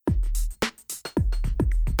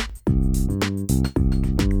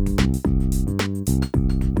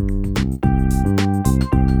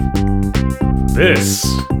This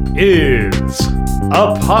is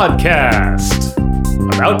a podcast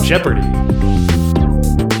about Jeopardy!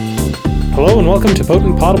 Hello and welcome to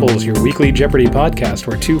Potent Potables, your weekly Jeopardy podcast,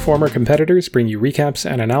 where two former competitors bring you recaps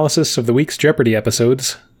and analysis of the week's Jeopardy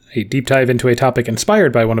episodes, a deep dive into a topic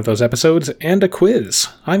inspired by one of those episodes, and a quiz.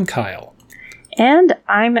 I'm Kyle. And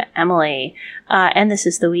I'm Emily. And this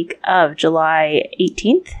is the week of July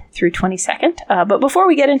 18th through 22nd. But before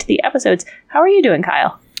we get into the episodes, how are you doing,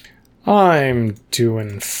 Kyle? I'm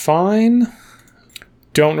doing fine.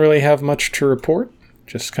 Don't really have much to report.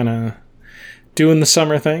 Just kind of doing the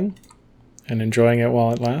summer thing and enjoying it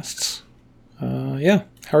while it lasts. Yeah.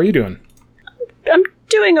 How are you doing? I'm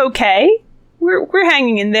doing okay. We're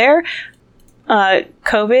hanging in there.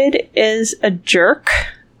 COVID is a jerk.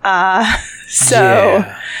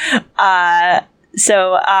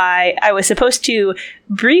 So I was supposed to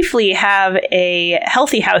briefly have a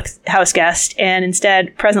healthy house guest, and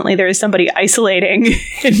instead, presently, there is somebody isolating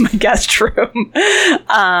in my guest room.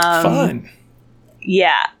 Fun.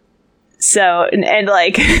 Yeah. So, and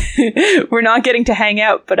like, we're not getting to hang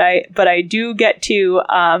out, but I do get to,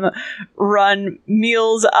 run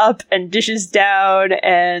meals up and dishes down,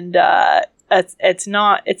 and, it's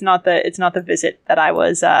not the visit that I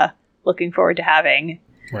was, looking forward to having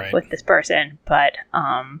with this person, but,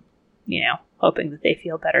 hoping that they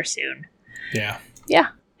feel better soon. Yeah. Yeah.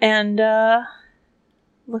 And,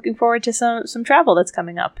 looking forward to some travel that's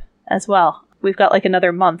coming up as well. We've got like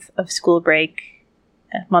another month of school break,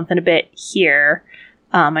 a month and a bit here.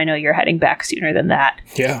 I know you're heading back sooner than that.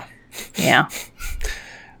 Yeah. Yeah.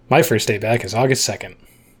 My first day back is August 2nd.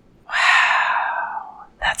 Wow.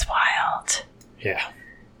 That's wild. Yeah.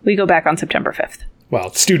 We go back on September 5th.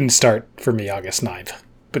 Well, students start for me August 9th.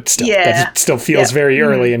 But still, yeah. That still feels very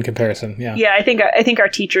early in comparison. Yeah. Yeah, I think our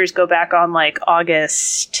teachers go back on like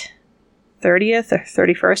August 30th or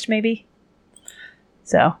 31st maybe.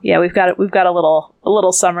 So, yeah, we've got a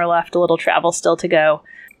little summer left, a little travel still to go.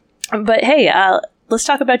 But hey, let's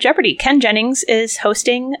talk about Jeopardy! Ken Jennings is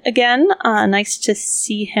hosting again. Nice to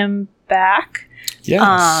see him back.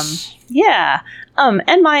 Yes. Yeah.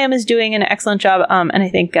 And Mayim is doing an excellent job. And I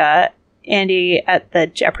think Andy at the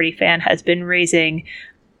Jeopardy fan has been raising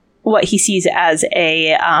what he sees as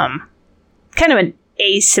a kind of an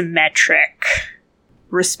asymmetric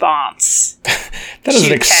response. That is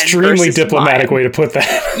an extremely diplomatic way to put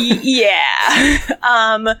that.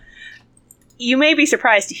 Yeah. You may be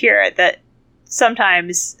surprised to hear that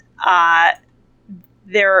sometimes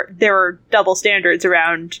there are double standards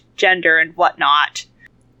around gender and whatnot.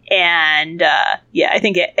 And I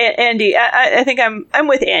think Andy. I think I'm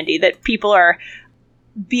with Andy that people are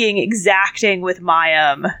being exacting with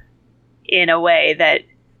Mayim in a way that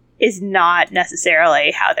is not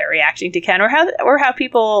necessarily how they're reacting to Ken, or how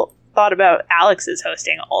people thought about Alex's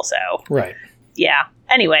hosting also. Right. Yeah.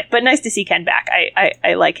 Anyway, but nice to see Ken back.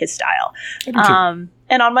 I like his style. I do too.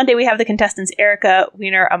 And on Monday we have the contestants Erica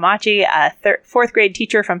Wiener Amachi, a fourth grade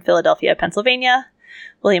teacher from Philadelphia, Pennsylvania.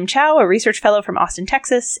 William Chow, a research fellow from Austin,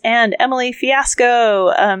 Texas, and Emily Fiasco,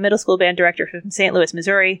 a middle school band director from St. Louis,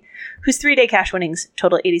 Missouri, whose 3-day cash winnings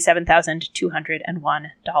total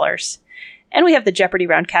 $87,201. And we have the Jeopardy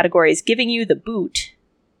round categories giving you the boot,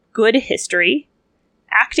 good history,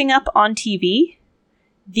 acting up on TV,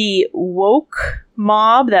 the woke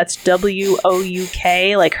mob, that's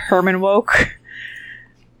WOUK, like Herman Woke.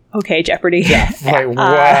 Okay, Jeopardy. Yeah. Like,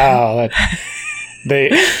 wow.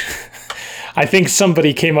 I think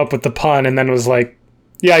somebody came up with the pun and then was like,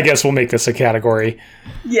 yeah, I guess we'll make this a category.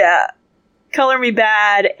 Yeah. Color Me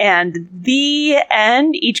Bad and the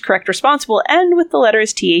end. Each correct response will end with the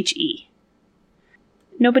letters THE.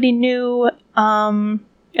 Nobody knew,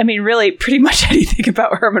 really pretty much anything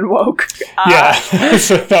about Herman Woke. Yeah.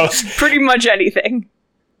 So that was pretty much anything.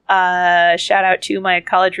 Shout out to my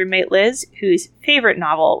college roommate Liz, whose favorite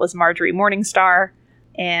novel was Marjorie Morningstar,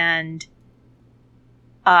 and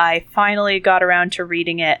I finally got around to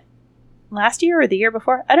reading it last year or the year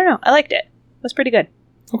before. I don't know. I liked it. It was pretty good.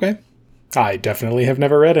 Okay. I definitely have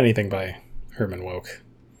never read anything by Herman Wouk.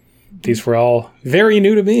 These were all very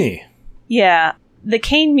new to me. Yeah. The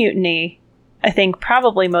Caine Mutiny, I think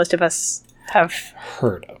probably most of us have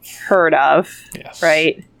heard of. Yes.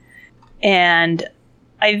 Right? And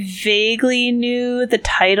I vaguely knew the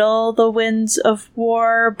title, The Winds of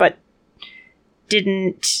War, but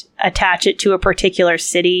didn't attach it to a particular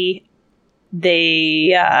city.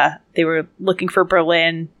 They were looking for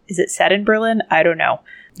Berlin. Is it set in Berlin? I don't know.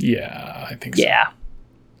 Yeah, I think so. Yeah.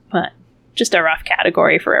 But just a rough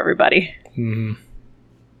category for everybody. Mm-hmm.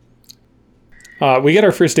 We get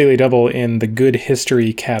our first daily double in the good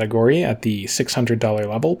history category at the $600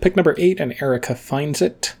 level. Pick number 8, and Erica finds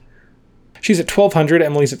it. She's at 1,200,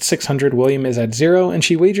 Emily's at 600, William is at 0, and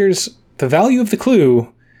she wagers the value of the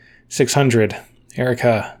clue, 600.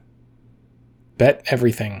 Erica, bet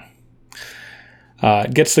everything.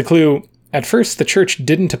 Gets the clue. At first, the church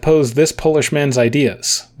didn't oppose this Polish man's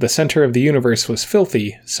ideas. The center of the universe was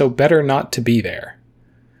filthy, so better not to be there.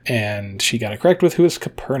 And she got it correct with who is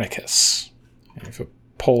Copernicus. A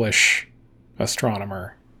Polish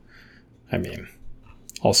astronomer. I mean,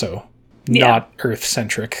 also not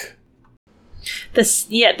Earth-centric. The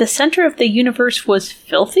center of the universe was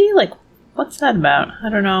filthy? Like, what's that about? I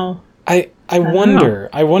don't know. I wonder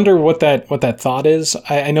what that thought is.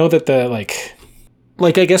 I know that the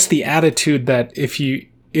like I guess the attitude that if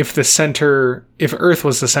Earth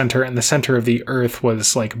was the center and the center of the Earth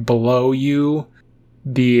was like below you,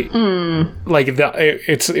 it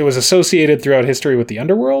was associated throughout history with the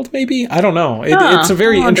underworld, maybe? I don't know. It's a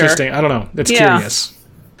very interesting, I don't know. It's curious.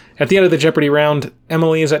 At the end of the Jeopardy round,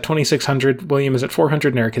 Emily is at 2,600, William is at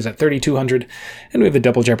 400, and Eric is at 3,200. And we have the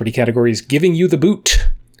double Jeopardy categories: Giving You the Boot,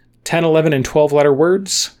 10, 11, and 12-letter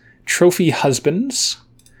words, Trophy Husbands,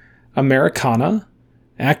 Americana,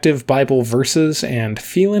 Active Bible Verses, and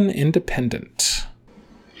Feelin' Independent.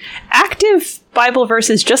 Active Bible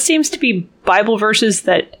verses just seems to be Bible verses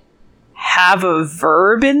that have a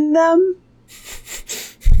verb in them.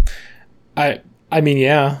 I mean,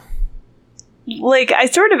 yeah. Like, I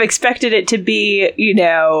sort of expected it to be,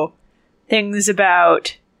 things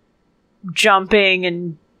about jumping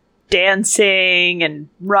and dancing and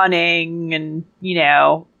running and,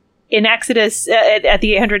 in Exodus, at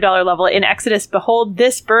the $800 level, in Exodus, behold,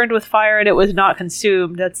 this burned with fire and it was not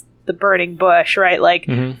consumed. That's the burning bush, right? Like,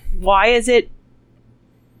 Why is it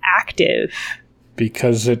active?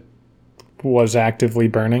 Because it was actively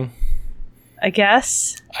burning, I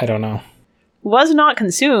guess. I don't know. Was not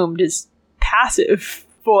consumed is passive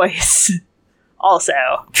voice also.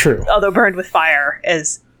 True. Although burned with fire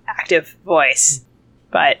is active voice.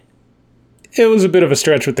 But it was a bit of a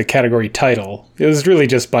stretch with the category title. It was really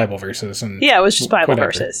just Bible verses. And yeah, it was just Bible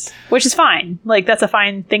verses, which is fine. Like, that's a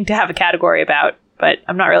fine thing to have a category about, but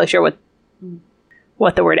I'm not really sure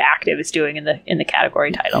what the word active is doing in the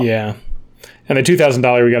category title. Yeah. And the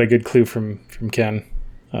 $2,000, we got a good clue from Ken.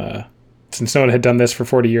 Since no one had done this for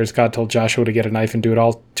 40 years, God told Joshua to get a knife and do it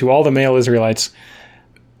all to all the male Israelites.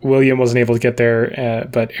 William wasn't able to get there,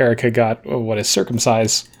 but Erica got what is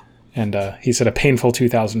circumcised, and he said a painful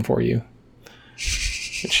 2,000 for you,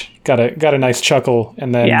 which got a nice chuckle.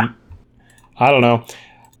 And then I don't know.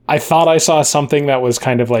 I thought I saw something that was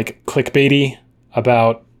kind of like clickbaity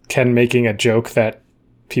about Ken making a joke that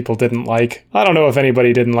people didn't like. I don't know if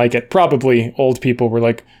anybody didn't like it. Probably old people were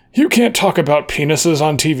like, "You can't talk about penises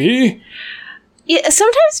on TV." Yeah,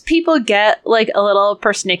 sometimes people get like a little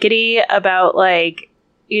persnickety about like,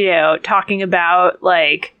 talking about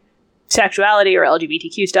like sexuality or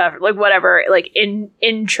LGBTQ stuff, or like whatever, like in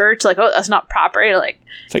church, like, oh, that's not proper. Like,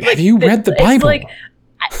 it's like have you read the Bible? Like,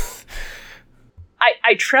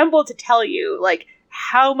 I tremble to tell you like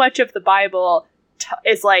how much of the Bible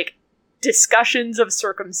is like discussions of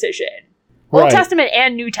circumcision. Old Testament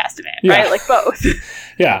and New Testament, right? Like both.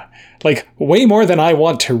 Yeah. Like way more than I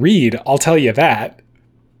want to read, I'll tell you that.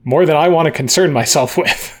 More than I want to concern myself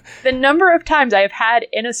with. The number of times I have had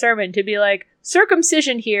in a sermon to be like,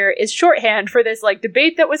 circumcision here is shorthand for this like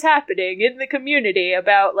debate that was happening in the community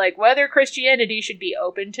about like whether Christianity should be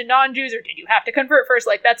open to non-Jews or did you have to convert first?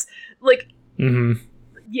 Like that's like,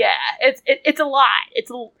 yeah, it's a lot.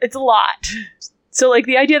 It's a lot. So like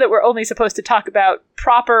the idea that we're only supposed to talk about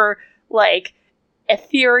proper like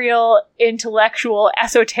ethereal, intellectual,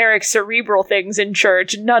 esoteric, cerebral things in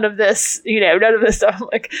church. None of this stuff.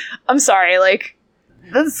 Like, I'm sorry, like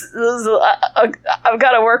this I've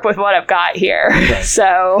got to work with what I've got here. Right.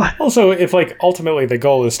 So also, if like ultimately the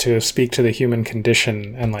goal is to speak to the human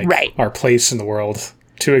condition and like our place in the world,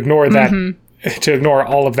 to ignore that, to ignore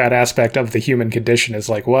all of that aspect of the human condition is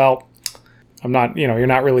like, well, I'm not, you're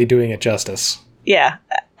not really doing it justice. Yeah,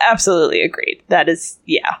 absolutely agreed. That is,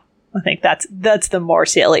 I think that's the more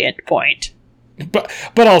salient point. But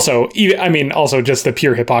also, also just the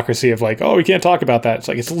pure hypocrisy of like, oh, we can't talk about that. It's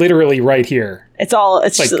like, it's literally right here. It's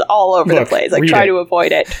like, just all over the place. Like, try to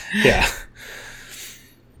avoid it. Yeah.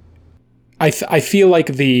 I feel like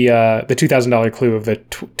the $2,000 clue of the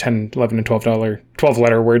 10, 11, and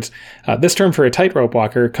 12-letter words, this term for a tightrope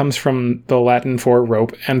walker comes from the Latin for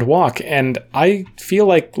rope and walk. And I feel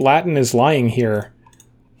like Latin is lying here.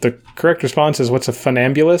 The correct response is, what's a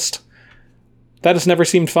funambulist? That has never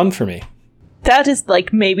seemed fun for me. That is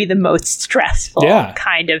like maybe the most stressful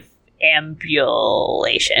kind of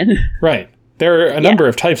ambulation. Right. There are a number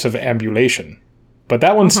of types of ambulation, but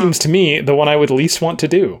that one seems to me the one I would least want to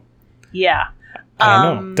do. Yeah. I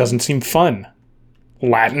don't know. Doesn't seem fun.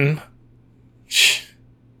 Latin.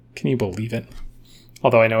 Can you believe it?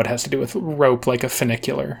 Although I know it has to do with rope, like a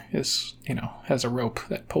funicular is, has a rope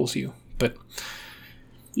that pulls you. But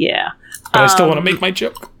yeah. But I still want to make my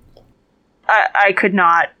joke. I could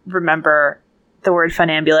not remember the word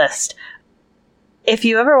funambulist. If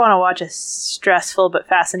you ever want to watch a stressful but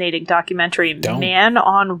fascinating documentary, Man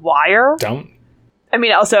on Wire. Don't. I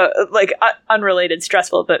mean, also, like, unrelated,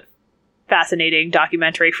 stressful but fascinating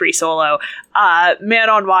documentary, Free Solo. Man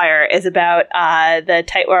on Wire is about the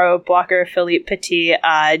tightrope walker Philippe Petit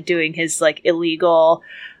doing his, like, illegal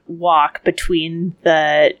walk between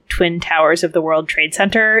the Twin Towers of the World Trade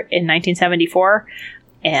Center in 1974.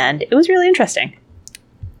 And it was really interesting.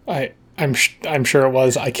 I'm sure it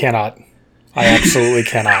was. I cannot. I absolutely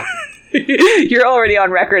cannot. You're already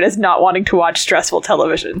on record as not wanting to watch stressful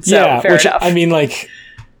television, so yeah, fair enough. I mean, like,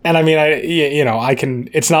 and I mean, I can.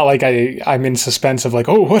 It's not like I'm in suspense of like,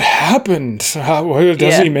 oh, what happened?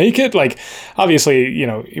 Does he make it? Like, obviously,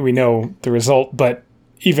 we know the result, but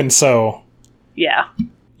even so, yeah,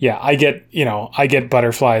 I get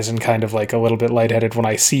butterflies and kind of like a little bit lightheaded when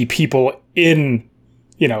I see people in,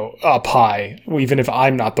 up high, even if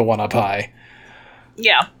I'm not the one up high.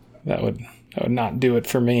 Yeah, that would not do it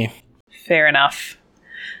for me. Fair enough.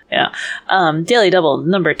 Yeah. Daily Double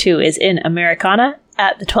number 2 is in Americana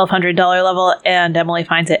at the $1,200 level, and Emily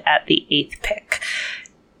finds it at the 8th pick.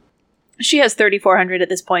 She has 3,400 at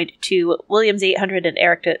this point to William's 800 and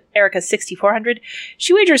Erica's 6,400.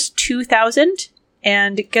 She wagers 2,000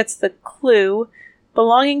 and gets the clue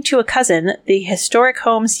belonging to a cousin. The historic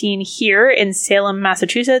home seen here in Salem,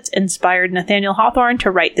 Massachusetts, inspired Nathaniel Hawthorne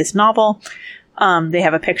to write this novel. They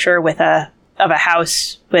have a picture of a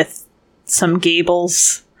house with some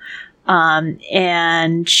gables,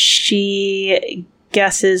 and she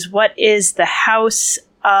guesses what is the house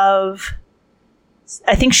of.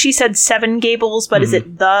 I think she said 7 Gables, but is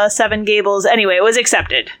it the 7 Gables? Anyway, it was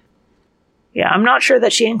accepted. Yeah, I'm not sure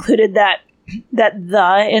that she included that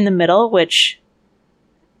the in the middle, which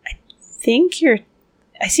I think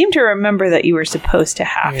I seem to remember that you were supposed to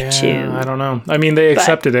have to. I don't know. I mean, they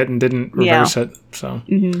accepted it and didn't reverse it, so.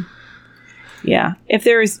 Mm-hmm. Yeah. If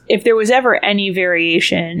there was ever any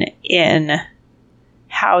variation in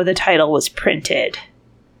how the title was printed,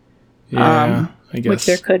 I guess. Which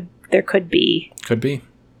there could be. Could be.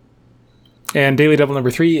 And Daily Double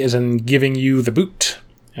number 3 is in Giving You the Boot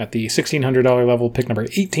at the $1,600 level, pick number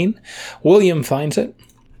 18. William finds it.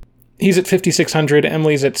 He's at 5,600,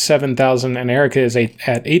 Emily's at 7,000, and Erica is at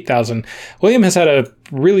 8,000. William has had a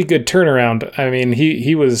really good turnaround. I mean,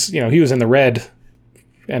 he was in the red,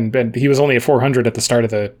 and he was only at 400 at the start of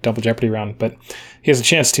the Double Jeopardy round, but he has a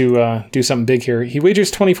chance to do something big here. He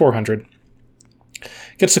wagers 2,400.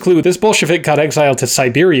 Gets the clue. This Bolshevik got exiled to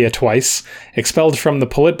Siberia twice, expelled from the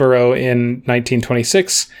Politburo in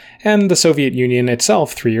 1926, and the Soviet Union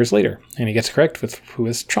itself 3 years later. And he gets correct with who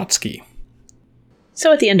is Trotsky.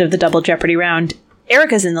 So at the end of the Double Jeopardy round,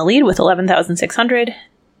 Erica's in the lead with 11,600.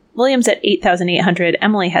 William's at 8,800.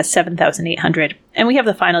 Emily has 7,800. And we have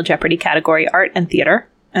the final Jeopardy category, Art and Theater.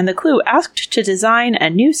 And the clue asked to design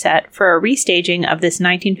a new set for a restaging of this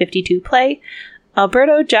 1952 play.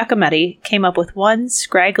 Alberto Giacometti came up with one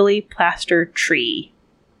scraggly plaster tree.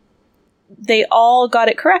 They all got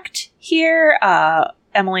it correct here.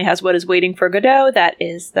 Emily has What is Waiting for Godot. That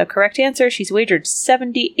is the correct answer. She's wagered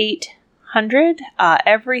 7,800.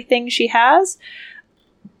 Everything she has,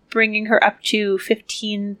 bringing her up to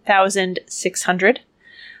 15,600.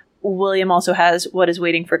 William also has What is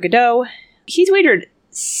Waiting for Godot. He's wagered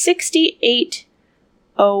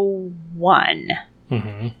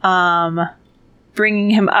 6,801. Bringing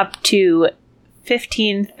him up to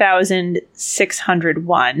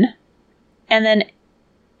 15,601. And then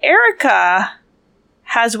Erica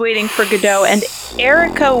has Waiting for Godot, and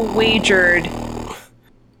Erica wagered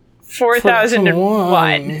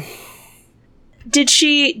 4,001. Did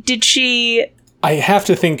she I have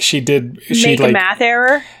to think she did. Make a math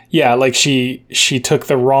error? Yeah, like she took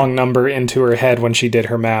the wrong number into her head when she did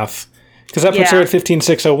her math. Because that puts her at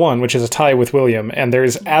 15,601, which is a tie with William, and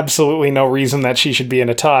there's absolutely no reason that she should be in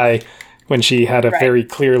a tie when she had a very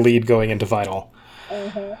clear lead going into final.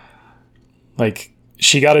 Like,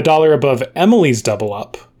 she got $1 above Emily's double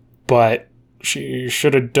up, but she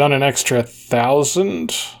should have done an extra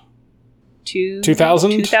 1,000?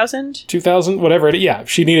 2,000? 2,000? Whatever. Yeah,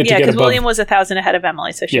 she needed to get above. Yeah, because William was 1,000 ahead of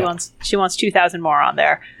Emily, so she wants 2,000 more on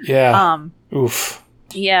there. Yeah. Oof.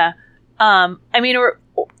 Yeah. I mean,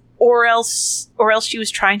 or else she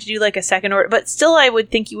was trying to do like a second order, but still I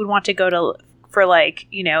would think you would want to go for like,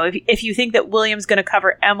 if you think that William's going to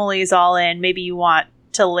cover Emily's all in, maybe you want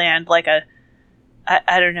to land like a,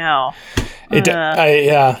 I don't know.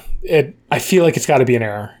 I feel like it's got to be an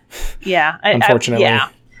error. Yeah. Unfortunately. Yeah.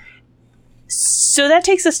 So that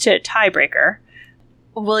takes us to tiebreaker.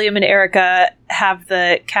 William and Erica have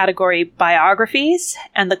the category biographies,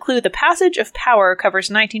 and the clue The Passage of Power covers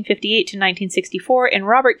 1958 to 1964 in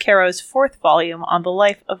Robert Caro's fourth volume on the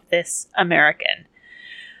life of this American.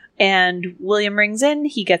 And William rings in,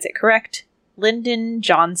 he gets it correct. Lyndon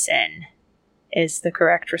Johnson is the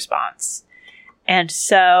correct response. And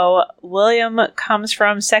so William comes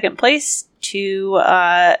from second place to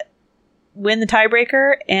win the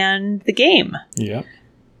tiebreaker and the game. Yep.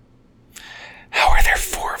 How are there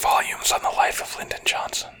 4 volumes on the life of Lyndon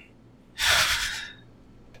Johnson?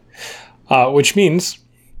 Which means,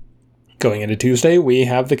 going into Tuesday, we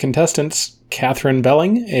have the contestants Catherine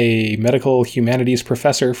Belling, a medical humanities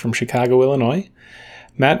professor from Chicago, Illinois,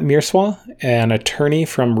 Matt Mierswa, an attorney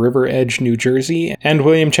from River Edge, New Jersey, and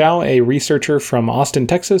William Chow, a researcher from Austin,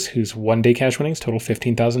 Texas, whose one-day cash winnings total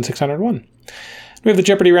 15,601. We have the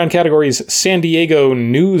Jeopardy round categories San Diego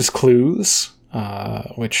News Clues,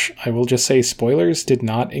 which I will just say spoilers did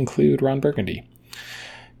not include Ron Burgundy.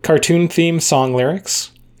 Cartoon theme song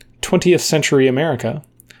lyrics, 20th Century America,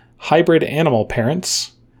 hybrid animal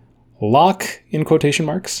parents, lock in quotation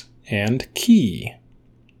marks, and key.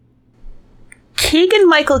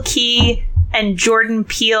 Keegan-Michael Key and Jordan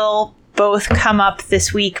Peele both come up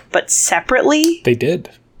this week, but separately. They did.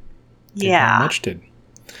 They yeah. very much did.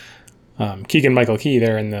 Keegan-Michael Key,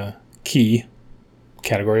 they're in the key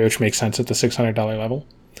category, which makes sense at the $600 level.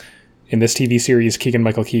 In this TV series,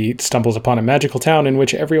 Keegan-Michael Key stumbles upon a magical town in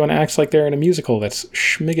which everyone acts like they're in a musical that's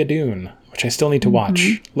Schmigadoon, which I still need to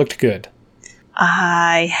watch. Looked good.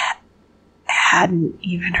 I hadn't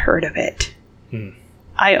even heard of it.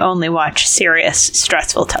 I only watch serious,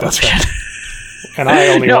 stressful television. That's right. And I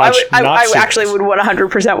only watch I actually would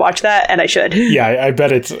 100% watch that, and I should. Yeah, I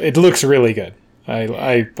bet it looks really good.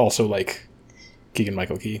 I also like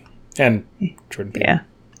Keegan-Michael Key and Jordan Peele. Yeah.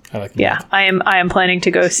 I like them. Yeah, I am planning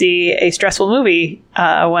to go see a stressful movie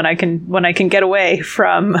when I can get away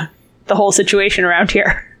from the whole situation around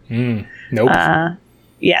here. Nope.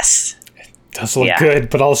 Yes. It does look good,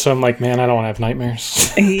 but also I'm like, man, I don't want to have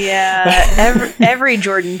nightmares. Yeah, every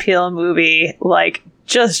Jordan Peele movie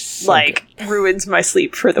ruins my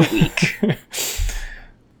sleep for the week.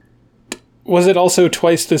 Was it also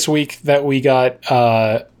twice this week that we got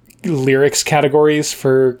lyrics categories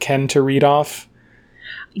for Ken to read off?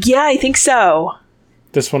 Yeah, I think so.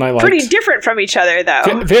 This one I liked. Pretty different from each other,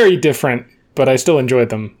 though. Very different, but I still enjoyed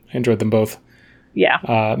them. I enjoyed them both.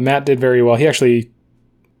 Yeah. Matt did very well. He actually,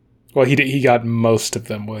 he got most of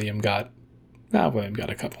them. William got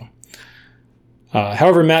a couple.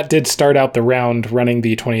 However, Matt did start out the round running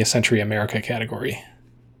the 20th Century America category.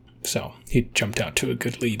 So he jumped out to a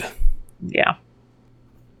good lead. Yeah.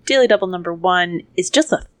 Daily Double number 1 is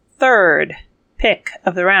just the third pick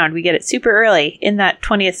of the round. We get it super early in that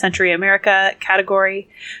 20th Century America category.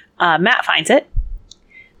 Matt finds it.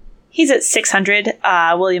 He's at 600.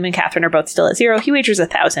 William and Catherine are both still at 0. He wagers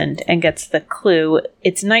 1,000 and gets the clue.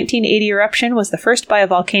 Its 1980 eruption was the first by a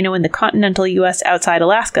volcano in the continental U.S. outside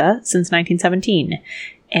Alaska since 1917.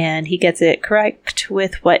 And he gets it correct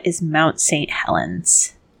with what is Mount St.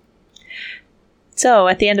 Helens. So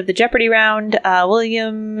at the end of the Jeopardy round,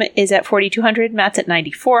 William is at 4,200, Matt's at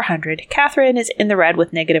 9,400, Catherine is in the red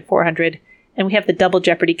with negative 400, and we have the double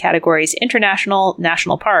Jeopardy categories International,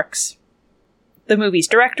 National Parks, the movie's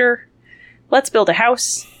director, Let's Build a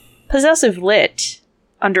House, Possessive Lit,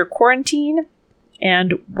 Under Quarantine,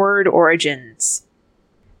 and Word Origins.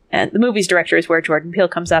 And the movie's director is where Jordan Peele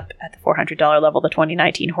comes up at the $400 level, the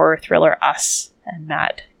 2019 horror thriller Us, and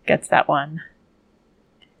Matt gets that one.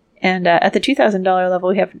 And at the $2,000 level,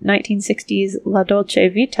 we have 1960s La Dolce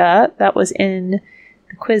Vita. That was in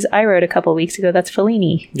the quiz I wrote a couple weeks ago. That's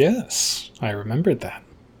Fellini. Yes, I remembered that.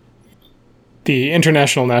 The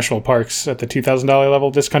International National Parks at the $2,000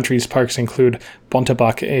 level, this country's parks include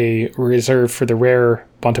Bontebok, a reserve for the rare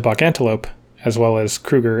Bontebok antelope, as well as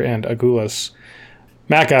Kruger and Agulhas.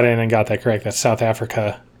 Matt got in and got that correct. That's South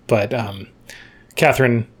Africa. But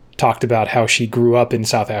Catherine talked about how she grew up in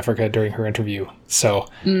South Africa during her interview. So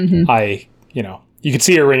you could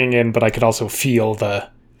see her ringing in, but I could also feel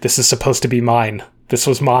this is supposed to be mine. This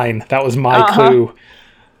was mine. That was my clue.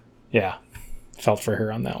 Yeah. Felt for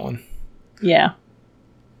her on that one. Yeah.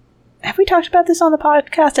 Have we talked about this on the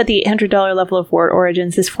podcast? At the $800 level of Word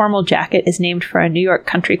Origins, this formal jacket is named for a New York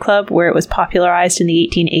country club where it was popularized in the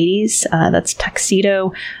 1880s. That's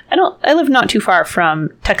Tuxedo. I live not too far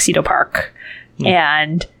from Tuxedo Park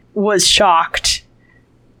and was shocked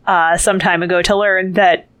some time ago to learn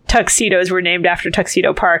that tuxedos were named after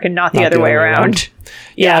Tuxedo Park and not the Not other way around.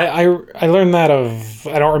 Yeah, I learned that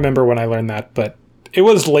I don't remember when I learned that, but it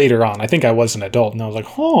was later on. I think I was an adult, and I was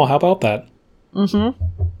like, oh, how about that?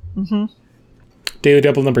 Daily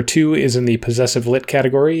Double number 2 is in the Possessive Lit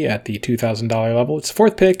category at the $2,000 level. It's the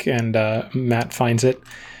fourth pick, and Matt finds it.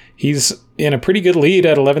 He's in a pretty good lead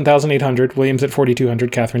at 11,800. William's at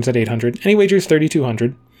 4,200. Catherine's at 800. And he wagers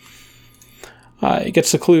 3,200. He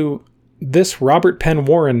gets the clue. This Robert Penn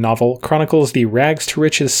Warren novel chronicles the rags to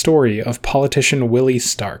riches story of politician Willie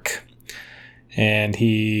Stark. And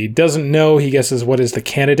he doesn't know, he guesses, what is the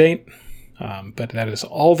candidate. But that is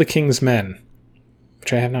All the King's Men,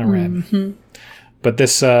 which I have not read. But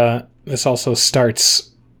this also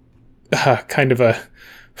starts kind of an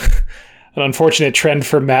unfortunate trend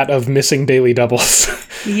for Matt of missing daily doubles.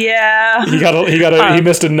 Yeah. he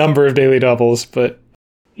missed a number of daily doubles, but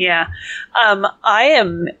yeah. I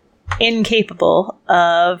am incapable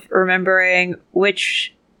of remembering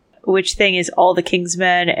which thing is All the King's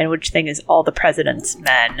Men and which thing is All the President's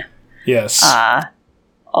Men. Yes.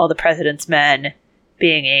 All the President's Men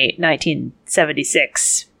being a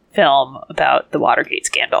 1976 film about the Watergate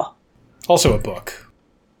scandal. Also a book.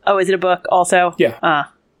 Oh, is it a book also? Yeah.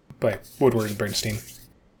 By Woodward and Bernstein.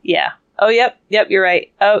 Yeah. Oh, yep, you're right.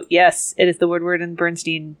 Oh, yes, it is the Woodward and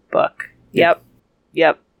Bernstein book. Yep.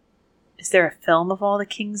 Is there a film of All the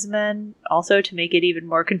King's Men also to make it even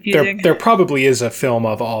more confusing? There probably is a film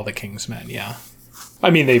of All the King's Men, yeah.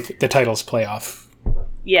 I mean, the titles play off.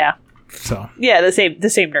 Yeah. So. Yeah, the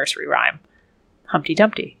same nursery rhyme. Humpty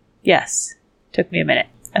Dumpty. Yes. Took me a minute.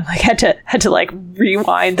 I had to like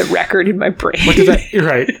rewind the record in my brain. What did that? You're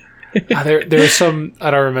right. There was some,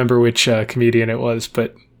 I don't remember which comedian it was,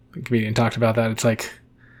 but the comedian talked about that. It's like,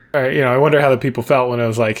 all right, I wonder how the people felt when it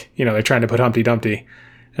was like, they're trying to put Humpty Dumpty,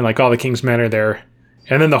 and like all the King's Men are there,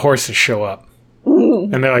 and then the horses show up,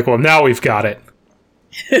 and they're like, well, now we've got it.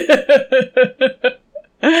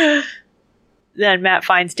 Then Matt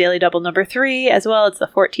finds Daily Double number 3 as well. It's the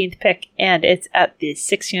 14th pick, and it's at the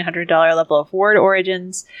 $1,600 level of Word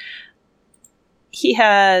Origins. He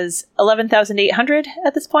has 11,800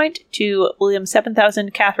 at this point to William's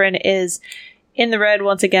 7,000. Catherine is in the red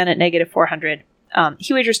once again at negative 400.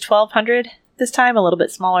 He wagers 1,200 this time, a little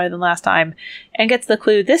bit smaller than last time, and gets the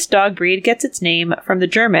clue. This dog breed gets its name from the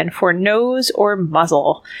German for nose or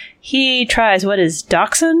muzzle. He tries what is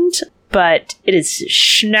Dachshund, but it is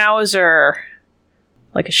Schnauzer,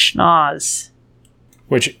 like a schnoz.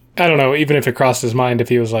 Which, I don't know, even if it crossed his mind, if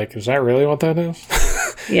he was like, is that really what that is?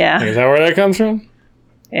 Yeah. Like, is that where that comes from?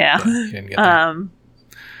 Yeah. He didn't get that.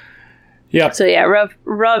 Yep. So yeah,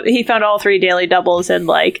 Rob, he found all 3 daily doubles, and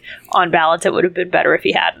like on balance, it would have been better if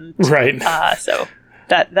he hadn't. Right. So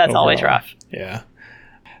that's overall always rough. Yeah.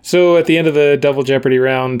 So at the end of the Double Jeopardy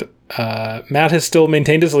round, Matt has still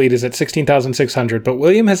maintained his lead, is at 16,600, but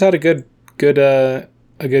William has had a good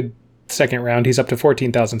second round. He's up to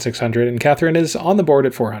 14,600, and Catherine is on the board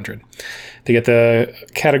at 400. They get the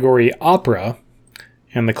category opera,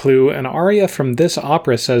 and the clue, an aria from this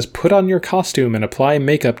opera says, put on your costume and apply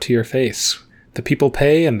makeup to your face. The people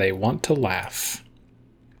pay and they want to laugh.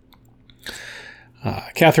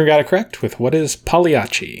 Catherine got it correct with what is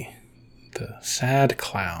Pagliacci, the sad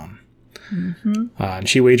clown. And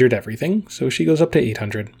she wagered everything, so she goes up to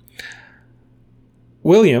 800.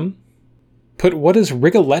 William put what is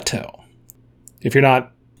Rigoletto. If you're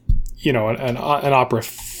not, an opera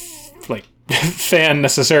fan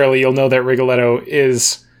necessarily, you'll know that Rigoletto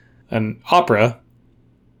is an opera,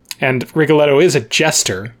 and Rigoletto is a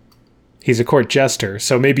jester. He's a court jester,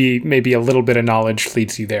 so maybe a little bit of knowledge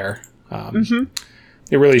leads you there.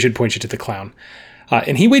 It really should point you to the clown.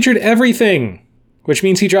 And he wagered everything, which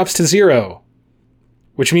means he drops to 0,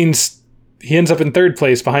 which means he ends up in third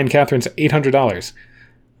place behind Catherine's $800.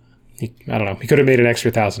 I don't know. He could have made an extra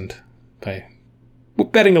 1,000 by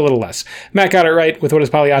betting a little less. Matt got it right with what is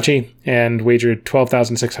Pagliacci and wagered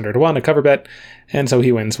 12,601, a cover bet, and so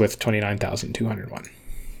he wins with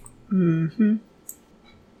 29,201.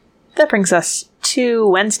 That brings us to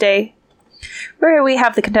Wednesday, where we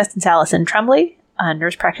have the contestants Allison Tremblay, a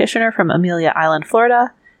nurse practitioner from Amelia Island,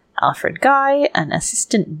 Florida, Alfred Guy, an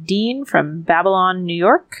assistant dean from Babylon, New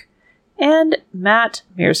York, and Matt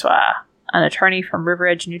Mirswa, an attorney from River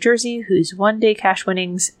Edge, New Jersey, whose one-day cash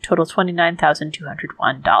winnings total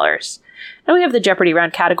 $29,201. And we have the Jeopardy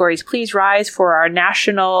round categories. Please rise for our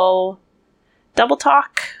national double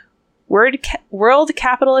talk, world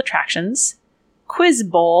capital attractions, quiz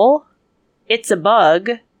bowl, it's a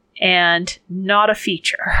bug, and not a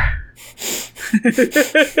feature.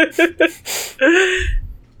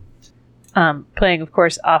 Playing, of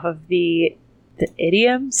course, off of the the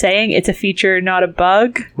idiom saying it's a feature, not a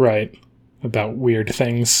bug. Right. About weird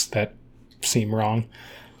things that seem wrong.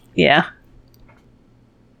 Yeah.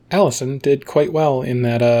 Allison did quite well in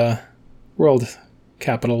that world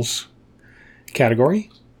capitals category.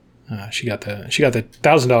 She got the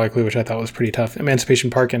 $1,000 clue, which I thought was pretty tough. Emancipation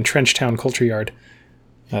Park and Trenchtown Culture Yard.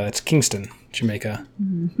 That's Kingston, Jamaica.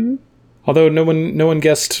 Mm-hmm. Although no one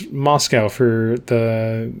guessed Moscow for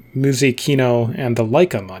the Musée Kino and the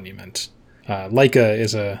Laika Monument.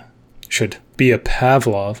 Laika should be a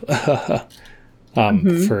Pavlov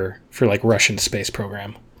for like Russian space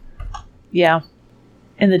program. Yeah.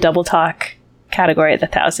 In the double talk category at the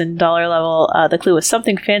 $1,000 level, the clue was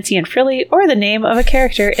something fancy and frilly or the name of a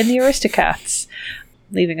character in the Aristocats.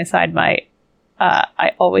 Leaving aside my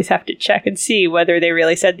I always have to check and see whether they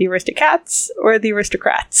really said the Aristocats or the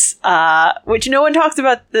Aristocrats, which no one talks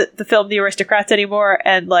about the film The Aristocrats anymore,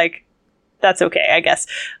 and like that's okay, I guess.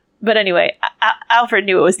 But anyway, Alfred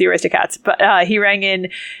knew it was the Aristocats, but he rang in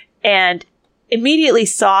and immediately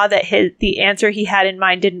saw that the answer he had in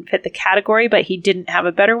mind didn't fit the category, but he didn't have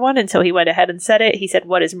a better one, and so he went ahead and said it. He said,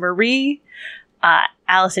 "What is Marie?"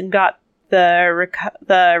 Allison got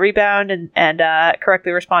the rebound and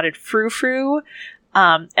correctly responded frou-frou.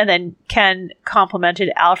 And then Ken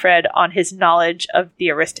complimented Alfred on his knowledge of the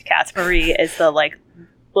Aristocats. Marie is the like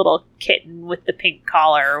little kitten with the pink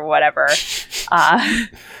collar or whatever.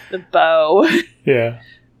 The bow. Yeah.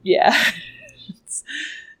 Yeah.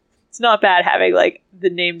 It's not bad having like the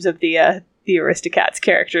names of the Aristocats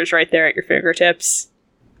characters right there at your fingertips.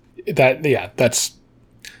 That's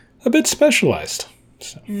a bit specialized.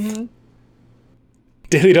 So. Mm-hmm.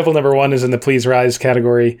 Daily Double number 1 is in the Please Rise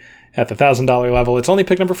category at the $1,000 level. It's only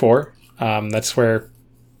pick number 4. That's where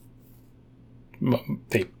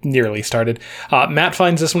they nearly started. Matt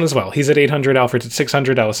finds this one as well. He's at 800, Alfred's at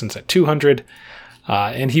 600, Allison's at 200,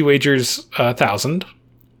 and he wagers 1,000.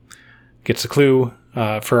 Gets a clue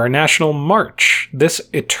for our national march. This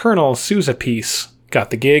Eternal Sousa piece got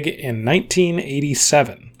the gig in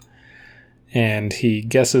 1987. And he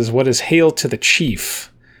guesses what is Hail to the Chief.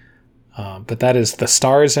 But that is the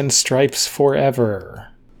Stars and Stripes Forever.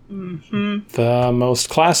 Mm-hmm. The most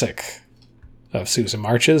classic of Sousa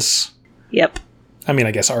marches. Yep. I mean,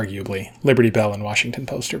 I guess arguably. Liberty Bell and Washington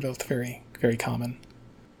Post are both very, very common.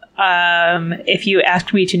 If you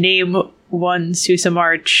asked me to name one Sousa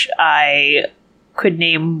march, I could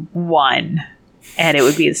name one. And it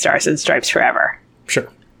would be the Stars and Stripes Forever. Sure.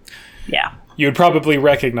 Yeah. You would probably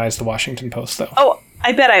recognize the Washington Post, though. Oh,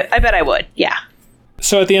 I bet I would. Yeah.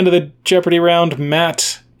 So at the end of the Jeopardy round,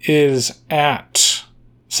 Matt is at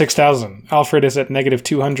 6,000. Alfred is at negative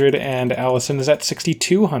 200, and Allison is at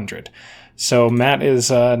 6,200. So Matt is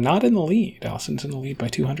not in the lead. Allison's in the lead by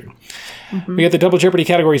 200. Mm-hmm. We got the Double Jeopardy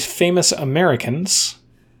categories: Famous Americans,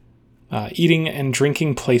 Eating and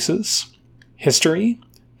Drinking Places, History,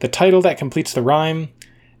 The Title That Completes the Rhyme,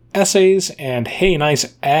 Essays, and Hey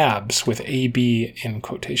Nice Abs with AB in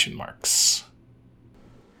quotation marks.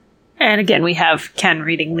 And again, we have Ken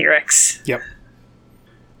reading lyrics. Yep.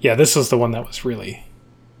 Yeah, this was the one that was really,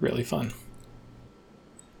 really fun.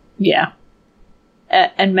 Yeah.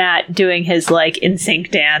 And Matt doing his, like, in-sync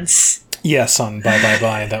dance. Yes, on Bye Bye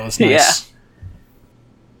Bye. That was nice. Yeah.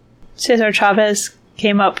 Cesar Chavez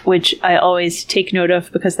came up, which I always take note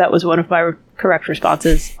of because that was one of my correct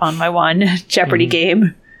responses on my one Jeopardy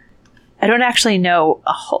game. I don't actually know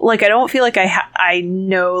I don't feel like I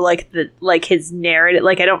know like his narrative,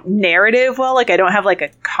 like I don't narrative well, like I don't have like a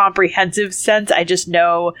comprehensive sense. I just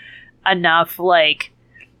know enough like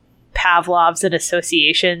Pavlovs and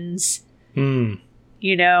associations.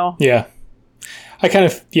 You know? Yeah. I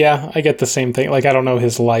get the same thing. Like I don't know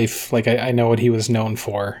his life. Like I know what he was known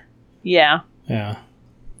for. Yeah. Yeah.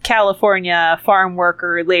 California, farm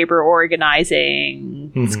worker, labor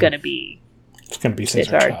organizing. Mm-hmm. It's gonna be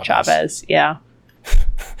Cesar Chavez. Yeah.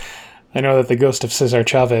 I know that the ghost of Cesar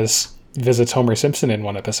Chavez visits Homer Simpson in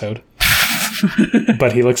one episode.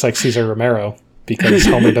 But he looks like Cesar Romero because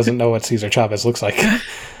Homer doesn't know what Cesar Chavez looks like.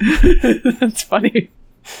 That's funny.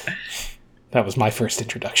 That was my first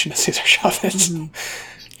introduction to Cesar Chavez. Mm-hmm.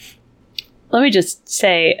 Let me just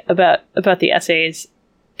say about the essays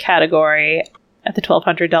category at the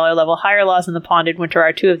 $1,200 level. Higher Laws in the Pond and Winter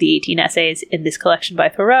are 2 of the 18 essays in this collection by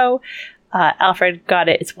Thoreau. Alfred got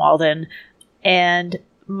it. It's Walden. And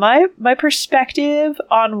my perspective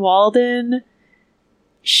on Walden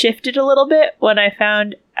shifted a little bit when I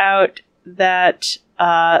found out that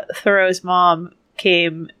Thoreau's mom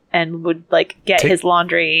came and would like get his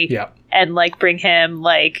laundry and like bring him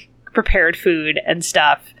like prepared food and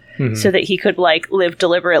stuff so that he could like live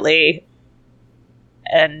deliberately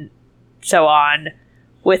and so on.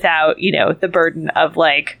 without, the burden of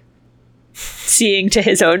like seeing to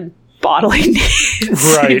his own bodily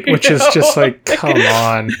needs. Right, which is just like, come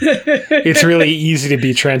on. It's really easy to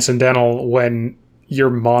be transcendental when your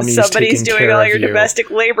mommy's somebody's taking doing care all of your you. domestic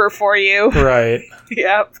labor for you. Right.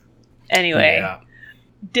 Yep. Anyway, Yeah.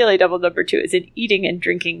 Daily Double number 2 is in eating and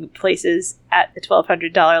drinking places at the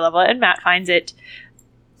 $1,200 level, and Matt finds it.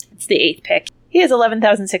 It's the 8th pick. He has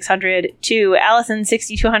 11,600 to Allison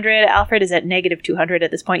 6,200. Alfred is at negative 200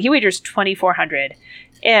 at this point. He wagers 2,400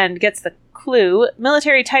 and gets the clue.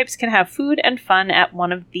 Military types can have food and fun at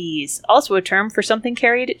one of these. Also a term for something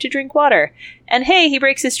carried to drink water. And hey, he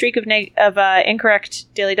breaks his streak of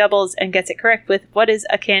incorrect Daily Doubles and gets it correct with what is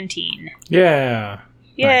a canteen. Yeah.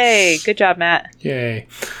 Yay! Nice. Good job, Matt. Yay.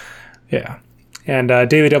 Yeah. And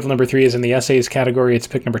Daily Double number 3 is in the essays category. It's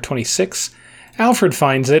pick number 26. Alfred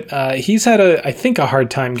finds it. He's had, I think, a hard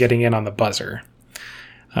time getting in on the buzzer.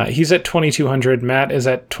 He's at 2,200. Matt is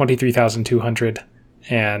at 23,200.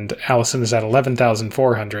 And Allison is at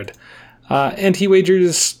 11,400. And he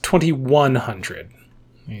wagers 2,100.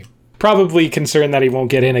 He's probably concerned that he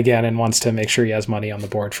won't get in again and wants to make sure he has money on the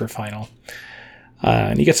board for final.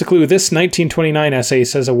 And he gets a clue. This 1929 essay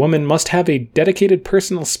says a woman must have a dedicated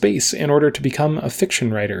personal space in order to become a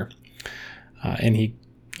fiction writer. And he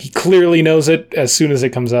clearly knows it as soon as it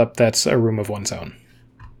comes up. That's a room of one's own.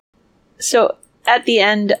 So at the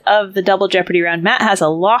end of the Double Jeopardy round, Matt has a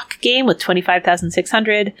lock game with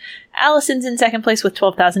 25,600. Allison's in second place with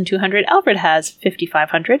 12,200. Alfred has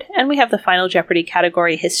 5,500. And we have the final Jeopardy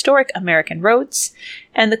category, Historic American Roads.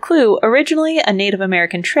 And the clue, originally a Native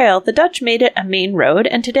American trail, the Dutch made it a main road,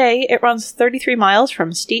 and today it runs 33 miles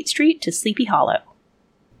from State Street to Sleepy Hollow.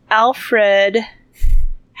 Alfred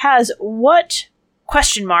has what? ?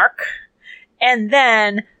 And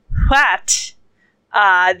then what?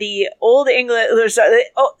 The Old English,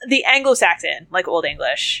 the Anglo-Saxon, like Old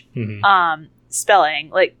English,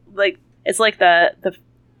 spelling, like it's like the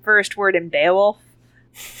first word in Beowulf.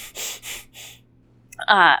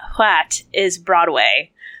 What is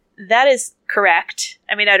Broadway? That is correct.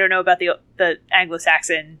 I mean, I don't know about the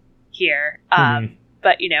Anglo-Saxon here,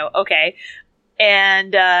 but okay.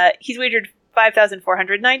 And he's wagered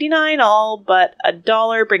 5,499, all but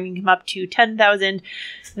 $1, bringing him up to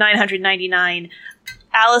 10,999.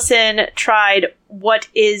 Allison tried what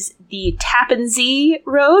is the Tappan Zee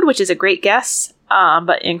Road, which is a great guess,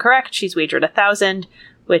 but incorrect. She's wagered 1,000,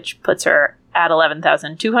 which puts her at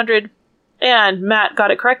 11,200. And Matt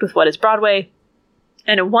got it correct with what is Broadway,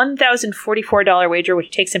 and a $1,044 wager,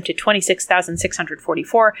 which takes him to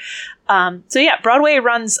 26,644. So yeah, Broadway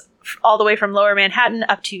runs all the way from Lower Manhattan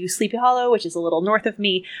up to Sleepy Hollow, which is a little north of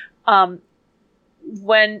me.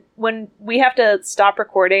 When we have to stop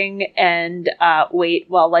recording and wait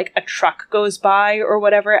while like a truck goes by or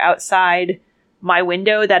whatever outside my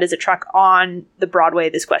window, that is a truck on the Broadway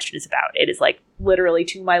this question is about. It is like literally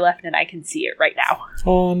to my left and I can see it right now.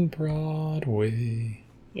 On Broadway.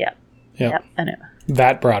 Yep. Yep. I know.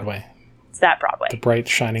 That Broadway. It's that Broadway. The bright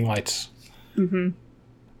shining lights. Mm-hmm.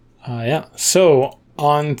 Yeah. So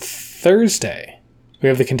on Thursday, we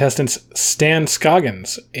have the contestants Stan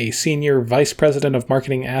Scoggins, a senior vice president of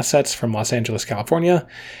marketing assets from Los Angeles, California,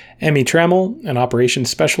 Emmy Trammell, an operations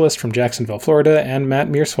specialist from Jacksonville, Florida, and Matt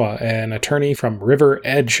Mierswa, an attorney from River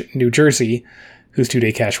Edge, New Jersey, whose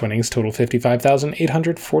two-day cash winnings total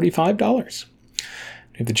 $55,845.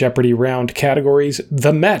 We have the Jeopardy round categories: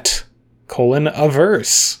 the Met, a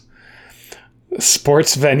verse,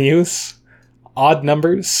 sports venues, odd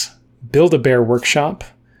numbers, Build-A-Bear Workshop,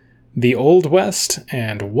 the Old West,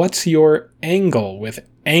 and what's your angle, with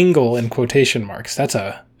angle in quotation marks. That's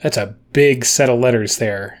a big set of letters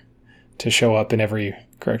there to show up in every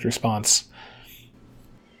correct response.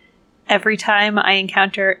 Every time I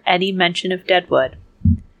encounter any mention of Deadwood,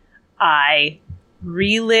 I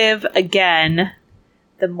relive again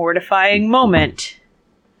the mortifying moment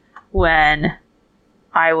when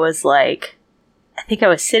I was like, I think I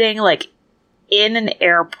was sitting like in an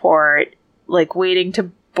airport, like waiting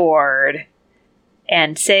to board,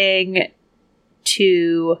 and saying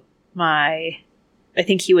to I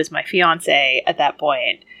think he was my fiance at that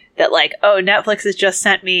point, that like, oh, Netflix has just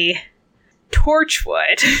sent me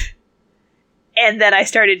Torchwood. And then I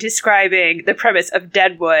started describing the premise of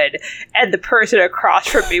Deadwood, and the person across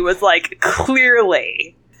from me was like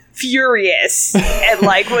clearly furious and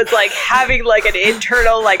like was like having like an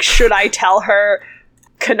internal like, should I tell her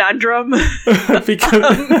conundrum? Because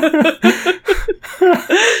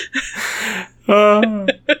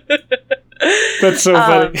that's so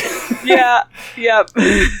funny. Yeah. Yep.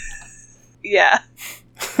 Yeah.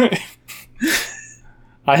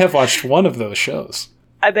 I have watched one of those shows.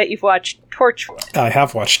 I bet you've watched Torchwood. I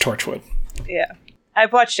have watched Torchwood. Yeah.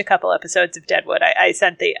 I've watched a couple episodes of Deadwood. I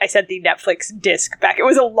sent the Netflix disc back. It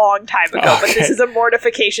was a long time ago, but this is a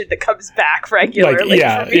mortification that comes back regularly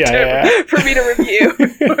for me to review.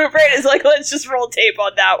 Brandon is like, let's just roll tape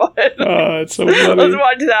on that one. It's so funny. Let's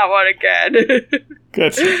watch that one again.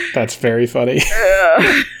 That's very funny.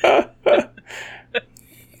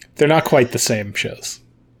 They're not quite the same shows.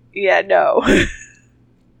 Yeah, no.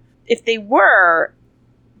 If they were,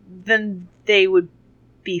 then they would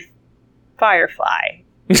be Firefly,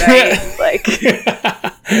 right? Like,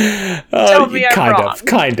 tell me I'm wrong.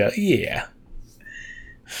 Kinda, yeah.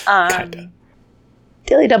 Kinda.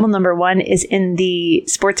 Daily Double number 1 is in the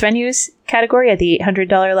sports venues category at the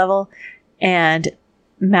 $800 level, and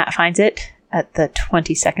Matt finds it at the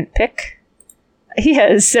 22nd pick. He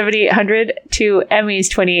has 7,800 to Emmy's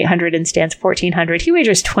 2,800 and Stan's 1,400. He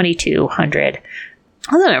wagers 2,200.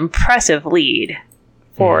 That's an impressive lead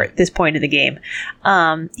for this point of the game.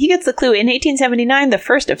 He gets the clue. In 1879, the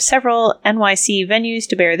first of several NYC venues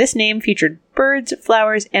to bear this name featured birds,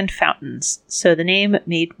 flowers, and fountains, so the name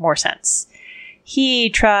made more sense. He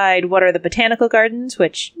tried What Are the Botanical Gardens,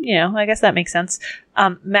 which, I guess that makes sense.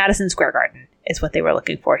 Madison Square Garden is what they were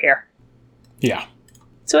looking for here. Yeah.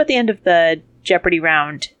 So at the end of the Jeopardy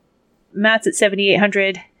round, Matt's at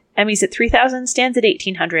 7,800, Emmy's at 3,000, Stan's at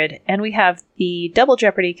 1,800, and we have the Double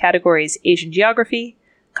Jeopardy categories Asian Geography,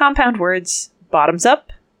 Compound Words, Bottoms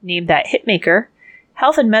Up, Name That Hitmaker,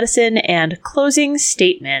 Health and Medicine, and Closing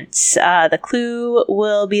Statements. The clue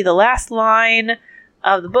will be the last line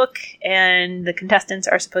of the book, and the contestants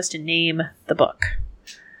are supposed to name the book.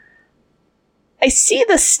 I see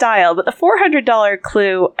the style, but the $400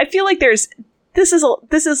 clue, I feel like this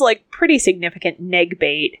is like pretty significant neg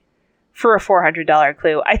bait for a $400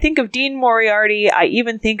 clue. I think of Dean Moriarty. I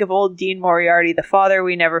even think of old Dean Moriarty, the father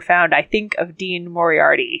we never found. I think of Dean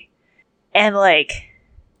Moriarty. And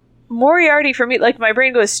Moriarty for me, my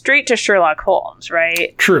brain goes straight to Sherlock Holmes,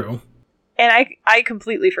 right? True. And I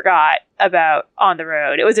completely forgot about On the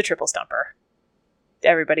Road. It was a triple stumper.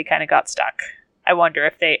 Everybody kind of got stuck. I wonder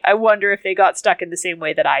if they got stuck in the same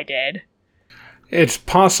way that I did. It's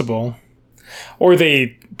possible. Or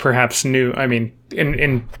they perhaps knew,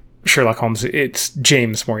 in Sherlock Holmes, it's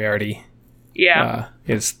James Moriarty. Yeah.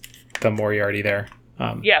 Is the Moriarty there.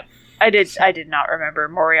 Yeah. I did not remember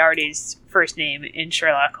Moriarty's first name in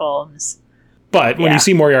Sherlock Holmes. But when you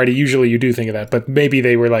see Moriarty, usually you do think of that. But maybe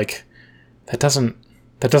they were like, that doesn't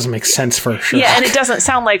make sense for Sherlock. Yeah, and it doesn't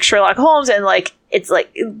sound like Sherlock Holmes, and it's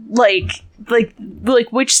like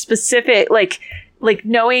which specific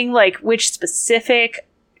knowing which specific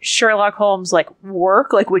Sherlock Holmes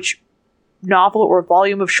work, which novel or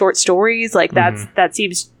volume of short stories, that's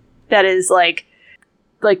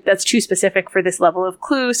too specific for this level of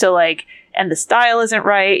clue. So and the style isn't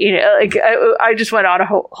right. I just went on a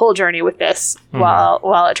whole journey with this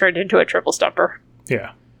while it turned into a triple stumper.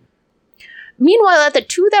 Yeah. Meanwhile, at the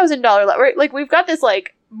 $2,000 level, right, we've got this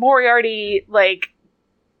Moriarty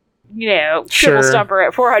triple stumper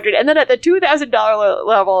at 400, and then at the $2,000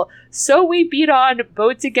 level, So We Beat On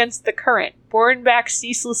Boats Against the Current, borne back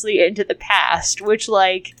ceaselessly into the past, which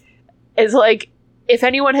is if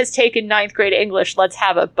anyone has taken 9th grade English, let's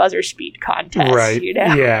have a buzzer speed contest, right?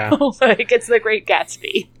 Yeah, it's The Great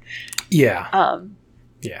Gatsby. Yeah.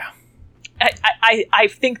 Yeah. I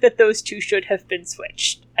think that those two should have been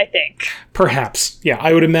switched. I think perhaps. Yeah,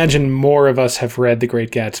 I would imagine more of us have read The Great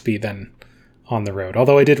Gatsby than On the Road.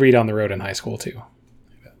 Although I did read On the Road in high school too.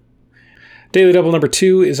 Daily Double number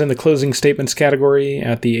 2 is in the closing statements category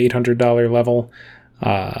at the $800 level.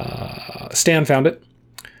 Stan found it.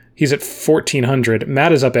 He's at 1,400.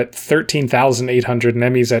 Matt is up at 13,800, and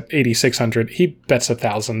Emmy's at 8,600. He bets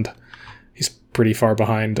 1,000. He's pretty far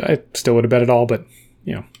behind. I still would have bet it all, but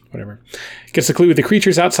whatever. Gets the clue. The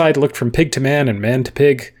creatures outside looked from pig to man and man to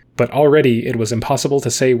pig, but already it was impossible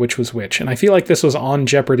to say which was which. And I feel like this was on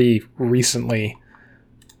Jeopardy recently.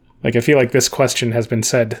 I feel like this question has been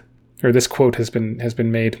said, or this quote has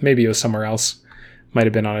been made. Maybe it was somewhere else. Might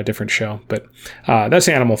have been on a different show, but that's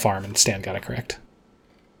Animal Farm, and Stan got it correct.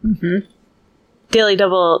 Mm-hmm. Daily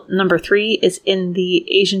Double number 3 is in the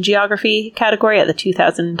Asian Geography category at the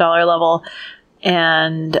 $2,000 level.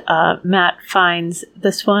 And Matt finds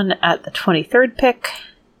this one at the 23rd pick.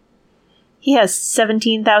 He has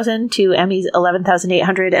 17,000 to Emmy's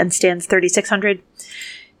 11,800 and Stan's 3,600.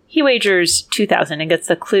 He wagers 2,000 and gets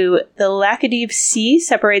the clue. The Laccadive Sea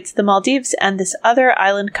separates the Maldives and this other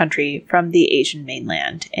island country from the Asian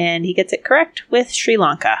mainland. And he gets it correct with Sri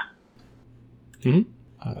Lanka. Mm-hmm.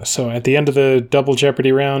 So at the end of the Double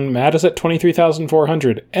Jeopardy round, Matt is at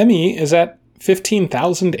 23,400. Emmy is at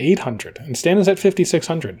 15,800. And Stan is at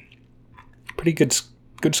 5,600. Pretty good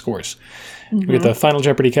scores. We get the Final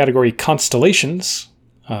Jeopardy category, Constellations.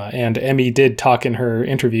 And Emmy did talk in her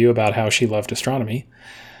interview about how she loved astronomy.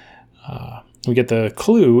 We get the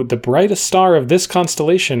clue. The brightest star of this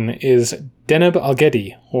constellation is Deneb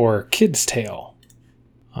Algedi, or Kid's Tail.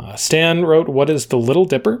 Stan wrote, what is the Little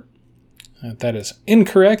Dipper? That is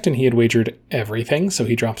incorrect, and he had wagered everything, so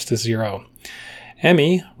he drops to 0.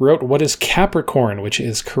 Emmy wrote, what is Capricorn, which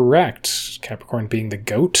is correct. Capricorn being the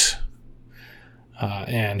goat.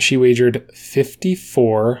 And she wagered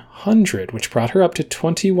 5,400, which brought her up to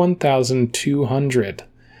 21,200,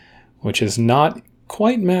 which is not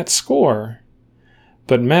quite Matt's score.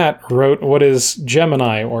 But Matt wrote, what is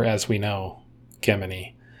Gemini, or as we know,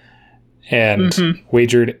 Gemini, and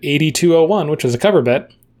wagered 8,201, which was a cover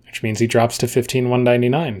bet, which means he drops to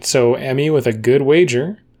 15,199. So Emmy, with a good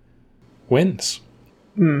wager, wins.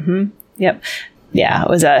 Yep. Yeah,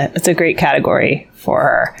 it's a great category for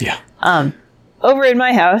her. Yeah. Over in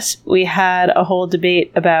my house, we had a whole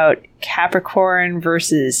debate about Capricorn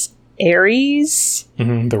versus Aries.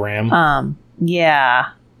 The ram. Yeah.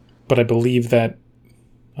 But I believe that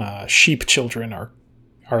sheep children are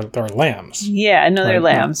lambs. Yeah, no, they're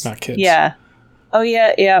right? lambs. Not kids. Yeah. Oh,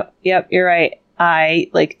 yeah, yep, you're right. I,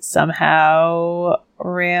 somehow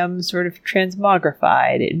ram sort of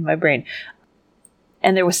transmogrified in my brain.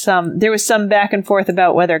 And there was some back and forth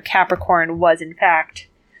about whether Capricorn was, in fact,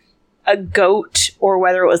 a goat, or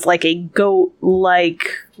whether it was a goat-like,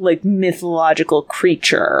 mythological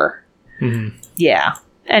creature. Yeah.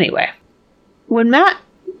 Anyway. When Matt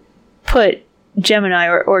put Gemini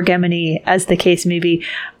or Gemini, as the case may be,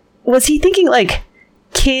 was he thinking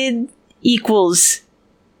kid equals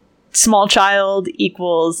small child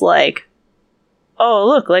equals oh,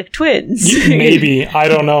 look, twins? Maybe. I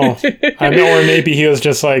don't know. Or maybe he was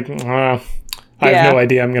just I have no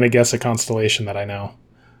idea. I'm going to guess a constellation that I know.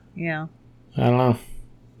 Yeah. I don't know.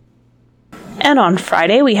 And on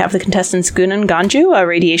Friday, we have the contestants Gunan Ganju, a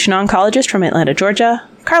radiation oncologist from Atlanta, Georgia,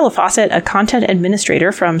 Carla Fawcett, a content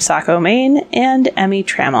administrator from Saco, Maine, and Emmy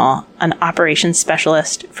Trammell, an operations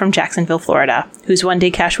specialist from Jacksonville, Florida, whose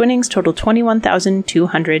one-day cash winnings totaled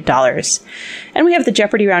 $21,200. And we have the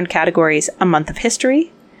Jeopardy round categories: A Month of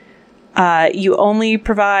History. You only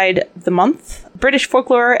provide the month. British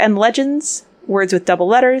Folklore and Legends, words with double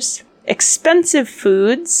letters. Expensive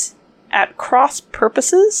Foods, At Cross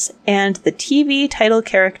Purposes, and the TV title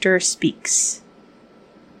character speaks.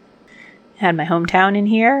 Had my hometown in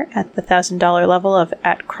here at the $1,000 level of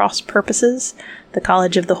At Cross Purposes. The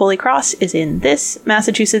College of the Holy Cross is in this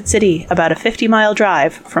Massachusetts city, about a 50-mile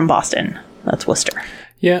drive from Boston. That's Worcester.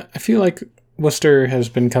 Yeah, I feel like Worcester has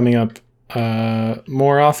been coming up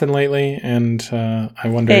more often lately, and I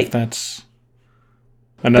wonder if that's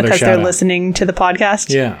another because shout-out. They're listening to the podcast?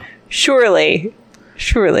 Yeah. Surely.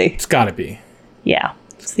 It's gotta be. Yeah.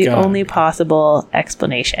 It's the only possible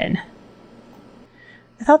explanation.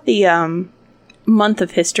 I thought the Month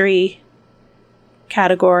of History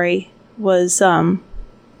category was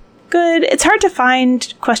good. It's hard to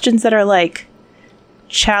find questions that are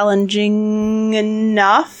challenging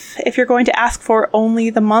enough if you're going to ask for only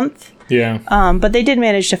the month. Yeah. But they did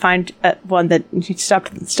manage to find one that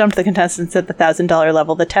stumped the contestants at the $1,000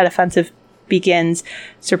 level. The Tet Offensive begins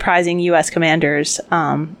surprising U.S. commanders.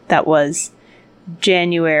 That was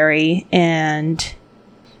January, and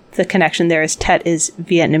the connection there is Tet is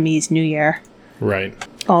Vietnamese New Year. Right.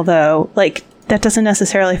 Although, that doesn't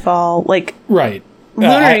necessarily fall, right.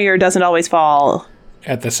 Lunar New Year doesn't always fall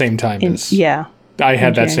at the same time as... Yeah. I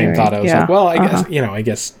had that same thought. I was I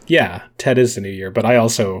guess, yeah, Tet is the New Year, but I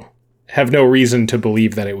also have no reason to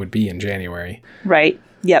believe that it would be in January. Right.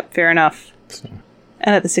 Yep, fair enough. So.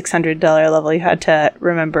 And at the $600 level, you had to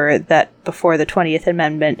remember that before the 20th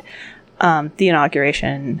Amendment,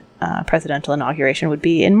 the presidential inauguration would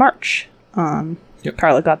be in March. Yep.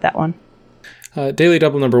 Carla got that one. Daily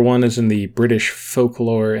Double number 1 is in the British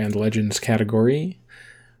Folklore and Legends category.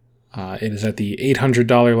 It is at the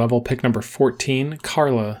 $800 level. Pick number 14.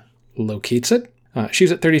 Carla locates it.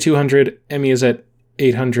 She's at 3,200. Emmy is at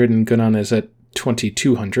 800, and Gunan is at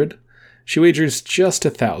 2,200. She wagers just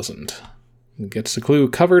 1,000. Gets the clue.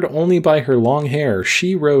 Covered only by her long hair,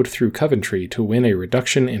 she rode through Coventry to win a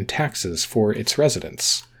reduction in taxes for its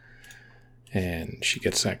residents. And she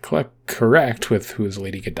gets that correct with Who is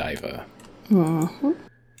Lady Godiva. Mm-hmm.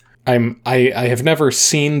 I have never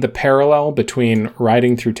seen the parallel between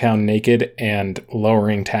riding through town naked and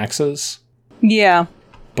lowering taxes. Yeah.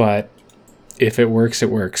 But if it works,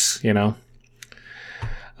 it works, So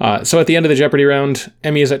at the end of the Jeopardy round,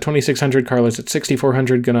 Emmy is at 2,600, Carla's at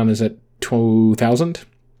 6,400, Gunan is at 2,000.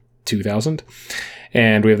 2000.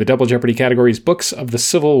 And we have the Double Jeopardy categories: Books of the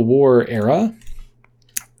Civil War Era,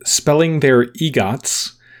 Spelling Their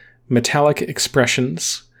EGOTs, Metallic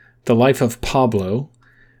Expressions, The Life of Pablo,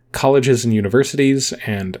 Colleges and Universities,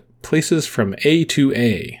 and Places from A to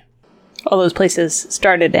A. All those places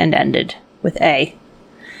started and ended with A.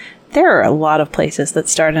 There are a lot of places that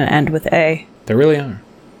start and end with A. There really are.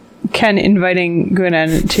 Ken inviting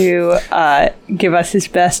Gunan to give us his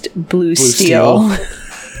best Blue Steel.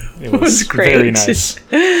 It was great. Very nice.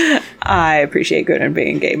 I appreciate Gunan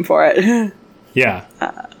being game for it. Yeah.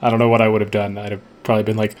 I don't know what I would have done. I'd have probably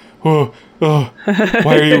been like, why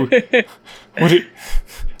are you...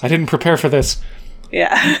 I didn't prepare for this.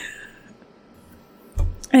 Yeah.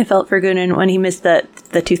 I felt for Gunan when he missed the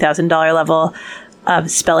 $2,000 level of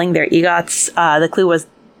Spelling Their EGOTs. The clue was,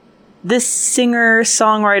 this singer,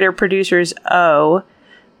 songwriter, producer's O,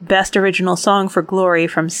 best original song for Glory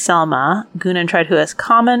from Selma. Gunan tried who is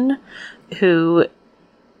Common, who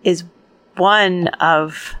is one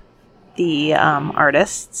of the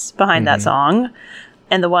artists behind that song,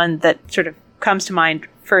 and the one that sort of comes to mind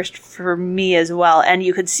first for me as well. And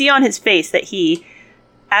you could see on his face that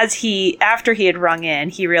after he had rung in,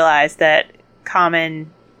 he realized that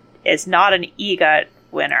Common is not an EGOT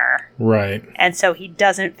winner. Right. And so he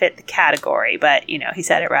doesn't fit the category, but, he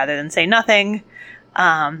said it rather than say nothing.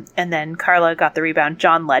 And then Carla got the rebound.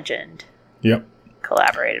 John Legend. Yep.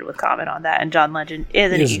 Collaborated with Common on that, and John Legend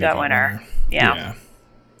is an EGOT winner. Yeah.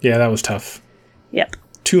 Yeah, that was tough. Yep.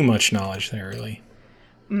 Too much knowledge there, really.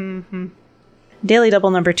 Mm-hmm. Daily Double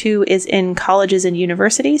number 2 is in Colleges and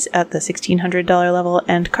Universities at the $1,600 level,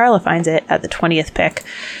 and Carla finds it at the 20th pick.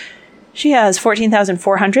 She has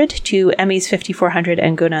 14,400 to Emmy's 5,400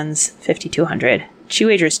 and Gunan's 5,200. She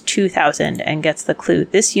wagers 2,000 and gets the clue.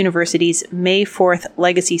 This university's May 4th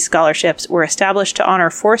Legacy Scholarships were established to honor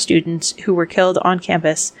 4 students who were killed on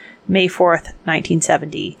campus May 4th,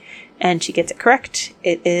 1970. And she gets it correct.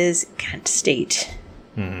 It is Kent State.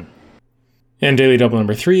 Mm-hmm. And Daily Double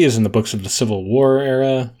number 3 is in the Books of the Civil War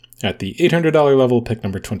Era at the $800 level, pick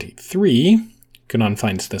number 23. Gunan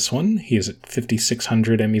finds this one. He is at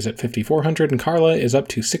 5,600, Emmy's at 5,400, and Carla is up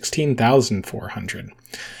to 16,400.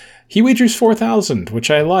 He wagers 4,000,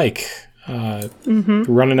 which I like.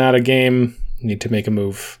 Running out of game, need to make a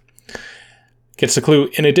move. Gets the clue.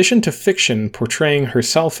 In addition to fiction portraying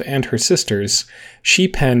herself and her sisters, she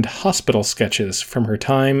penned hospital sketches from her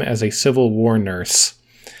time as a Civil War nurse.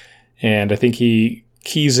 And I think he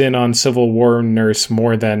keys in on Civil War nurse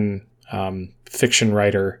more than fiction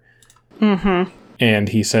writer. Mm-hmm. And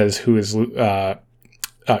he says who is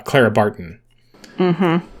Clara Barton.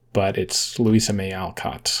 Mm-hmm. But it's Louisa May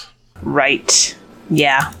Alcott. Right.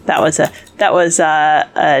 Yeah, that was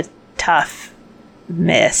a tough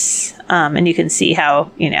miss. And you can see how,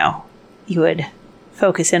 you would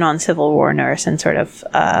focus in on Civil War nurse and sort of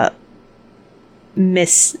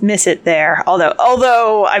miss it there.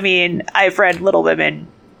 Although I mean, I've read Little Women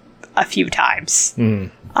a few times.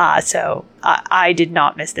 So I did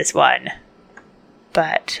not miss this one.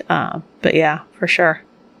 But yeah, for sure.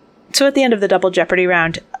 So at the end of the Double Jeopardy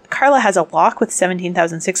round, Carla has a lock with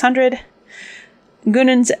 17,600.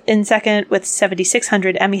 Gunan's in second with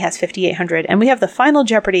 7,600. Emmy has 5,800. And we have the final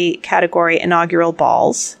Jeopardy category, inaugural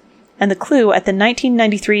balls. And the clue, at the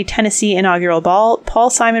 1993 Tennessee inaugural ball, Paul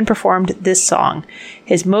Simon performed this song,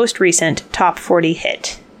 his most recent top 40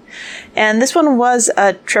 hit. And this one was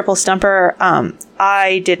a triple stumper.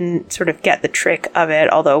 I didn't sort of get the trick of it,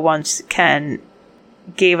 although once Ken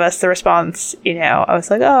gave us the response, I was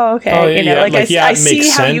like, oh, okay. I see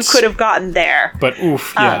how you could have gotten there. But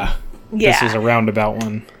oof, yeah. This is a roundabout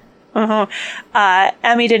one.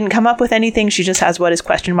 Emmy didn't come up with anything. She just has what is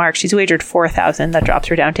question mark. She's wagered 4,000. That drops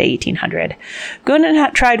her down to 1,800.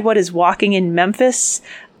 Gunan tried what is Walking in Memphis.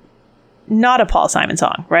 Not a Paul Simon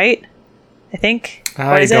song, right? I think.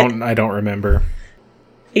 I don't remember.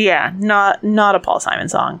 Yeah, not a Paul Simon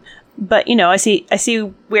song. But I see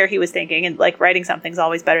where he was thinking, and like writing something's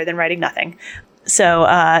always better than writing nothing. So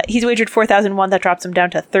he's wagered 4,001. That drops him down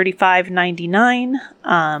to 3,599.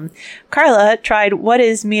 Carla tried What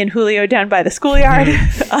Is Me and Julio Down by the Schoolyard.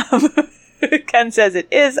 Ken says it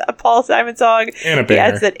is a Paul Simon song. And a banger. He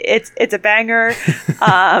adds that it's a banger,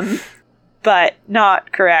 but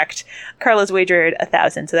not correct. Carla's wagered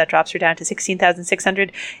 1,000, so that drops her down to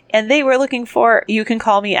 16,600. And they were looking for You Can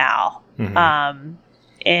Call Me Al,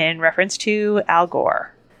 in reference to Al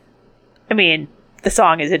Gore. I mean, the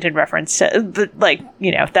song isn't in reference to, but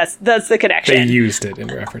that's the connection. They used it in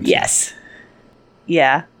reference. Yes.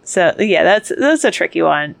 Yeah. So yeah, that's a tricky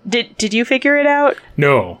one. Did you figure it out?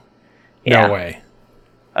 No. Yeah. No way.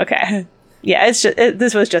 Okay. Yeah,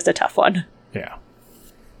 this was just a tough one. Yeah.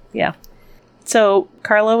 Yeah. So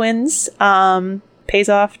Carla wins, pays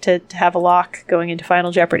off to have a lock going into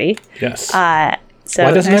Final Jeopardy. Yes. So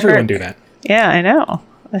Why doesn't everyone do that? Yeah, I know.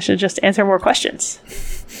 I should just answer more questions.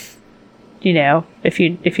 You know, if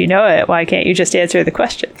you know it, why can't you just answer the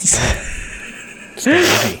questions? It's not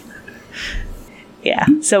easy. Yeah,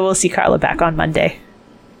 so we'll see Carla back on Monday.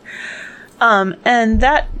 And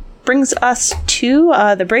that brings us to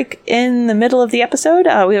the break in the middle of the episode,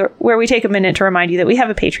 where we take a minute to remind you that we have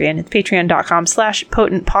a Patreon. It's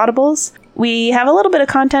patreon.com/potentpotables. We have a little bit of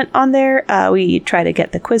content on there. We try to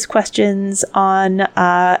get the quiz questions on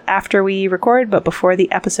after we record, but before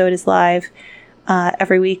the episode is live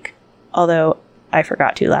every week. Although I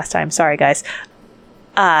forgot to last time. Sorry, guys.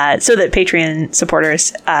 So that Patreon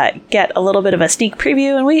supporters get a little bit of a sneak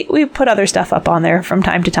preview, and we put other stuff up on there from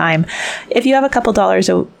time to time. If you have a couple dollars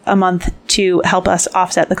a month to help us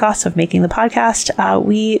offset the costs of making the podcast,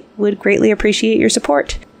 we would greatly appreciate your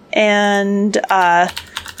support. And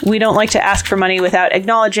we don't like to ask for money without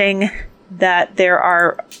acknowledging that there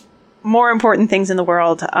are more important things in the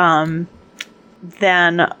world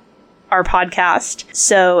than our podcast.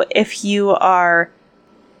 So if you are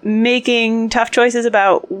making tough choices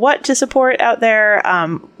about what to support out there,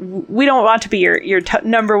 we don't want to be your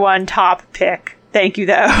number one top pick. Thank you,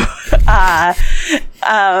 though.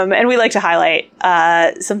 And we like to highlight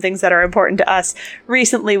some things that are important to us.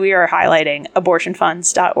 Recently, we are highlighting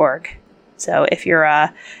abortionfunds.org. So if you're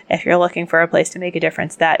looking for a place to make a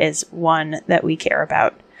difference, that is one that we care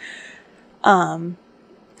about.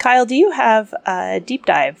 Kyle, do you have deep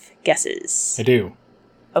dive guesses? I do.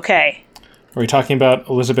 Okay. Are we talking about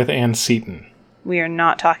Elizabeth Ann Seton? We are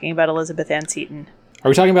not talking about Elizabeth Ann Seton. Are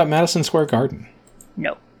we talking about Madison Square Garden?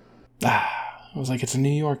 No. I was like, it's a New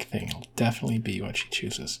York thing. It'll definitely be what she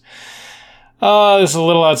chooses. This is a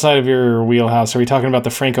little outside of your wheelhouse. Are we talking about the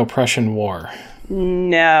Franco-Prussian War?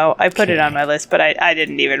 No, I put it on my list, but I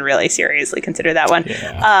didn't even really seriously consider that one.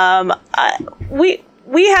 Yeah.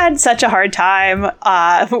 We had such a hard time, but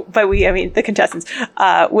I mean the contestants,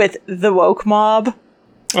 with the woke mob.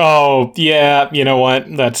 Oh, yeah, you know what?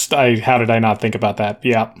 How did I not think about that?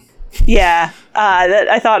 Yeah. Yeah,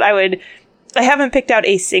 I thought I haven't picked out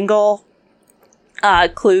a single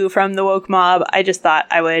clue from the woke mob. I just thought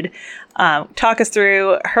I would talk us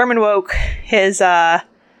through Herman Wouk, his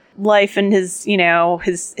life and his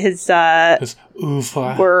oeuvre.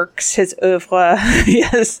 Works, his oeuvre.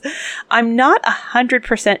 Yes. I'm not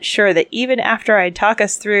 100% sure that even after I talk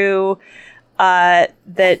us through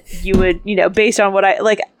that you would, based on what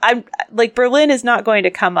I'm like, Berlin is not going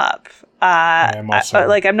to come up. I'm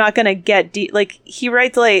not going to get deep. Like, he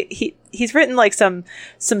writes he's written like some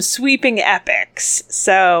sweeping epics,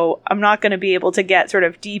 so I'm not going to be able to get sort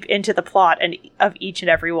of deep into the plot of each and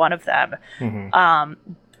every one of them. Mm-hmm.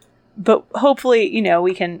 But hopefully,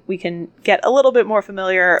 we can get a little bit more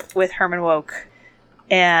familiar with Herman Wouk.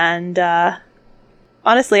 And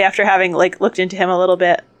honestly, after having looked into him a little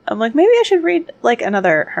bit, I'm like, maybe I should read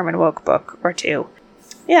another Herman Wouk book or two.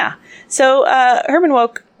 Yeah. So Herman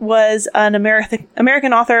Wouk was an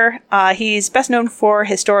American author. He's best known for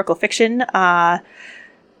historical fiction.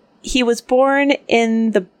 He was born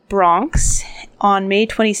in the Bronx on May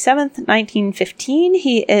 27th, 1915.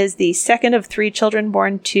 He is the second of three children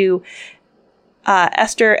born to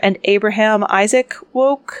Esther and Abraham Isaac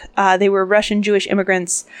Wouk. They were Russian Jewish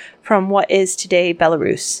immigrants from what is today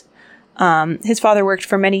Belarus. His father worked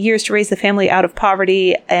for many years to raise the family out of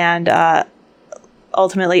poverty and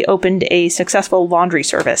ultimately opened a successful laundry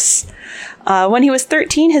service. When he was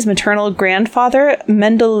 13, his maternal grandfather,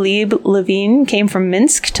 Mendel Lieb Levine, came from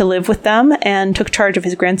Minsk to live with them and took charge of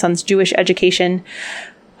his grandson's Jewish education.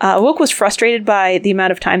 Wouk was frustrated by the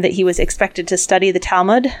amount of time that he was expected to study the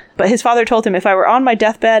Talmud, but his father told him, if I were on my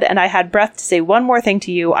deathbed and I had breath to say one more thing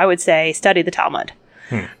to you, I would say, study the Talmud.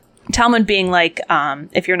 Talmud being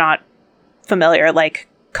if you're not familiar,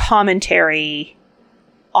 commentary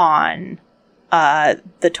on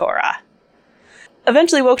the Torah.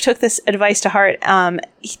 Eventually, Wouk took this advice to heart.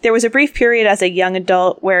 There was a brief period as a young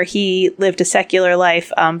adult where he lived a secular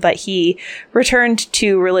life, but he returned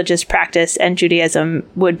to religious practice, and Judaism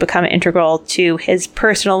would become integral to his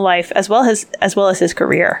personal life as well as his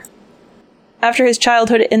career. After his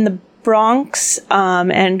childhood in the Bronx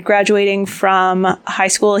and graduating from high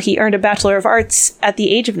school, he earned a Bachelor of Arts at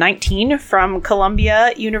the age of 19 from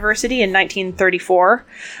Columbia University in 1934.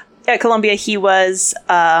 At Columbia, he was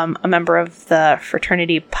a member of the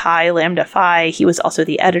fraternity Pi Lambda Phi. He was also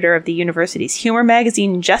the editor of the university's humor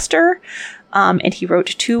magazine, Jester, and he wrote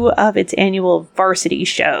 2 of its annual varsity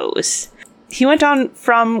shows. He went on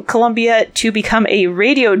from Columbia to become a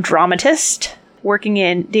radio dramatist working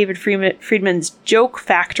in David Friedman's Joke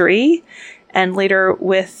Factory, and later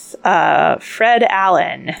with Fred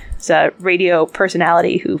Allen. He's a radio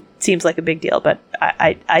personality who seems like a big deal, but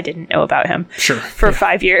I didn't know about him for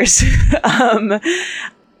 5 years.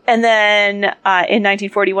 And then in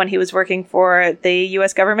 1941, he was working for the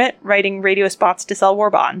U.S. government, writing radio spots to sell war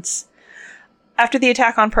bonds. After the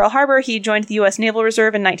attack on Pearl Harbor, he joined the U.S. Naval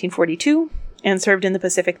Reserve in 1942 and served in the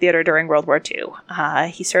Pacific Theater during World War II.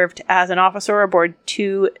 He served as an officer aboard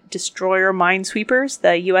 2 destroyer minesweepers,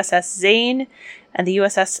 the USS Zane and the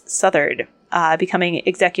USS Southard, becoming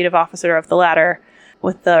executive officer of the latter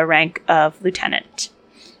with the rank of lieutenant.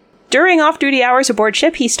 During off-duty hours aboard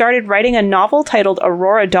ship, he started writing a novel titled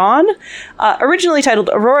Aurora Dawn, originally titled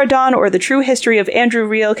Aurora Dawn, or The True History of Andrew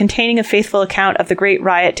Real, containing a faithful account of the Great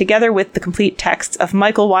Riot, together with the complete texts of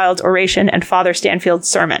Michael Wilde's oration and Father Stanfield's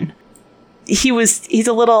sermon. He's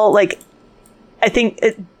a little, like, I think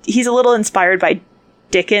he's a little inspired by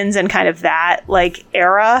Dickens and kind of that, like,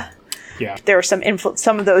 era. Yeah. There are some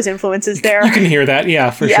of those influences there. You can hear that,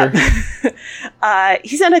 yeah, for sure.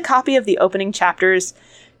 He sent a copy of the opening chapters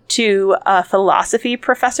to a philosophy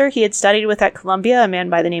professor he had studied with at Columbia, a man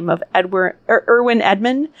by the name of Erwin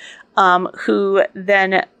Edman, who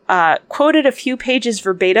then quoted a few pages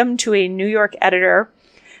verbatim to a New York editor.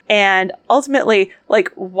 And ultimately,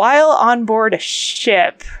 like, while on board a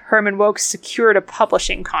ship, Herman Wouk secured a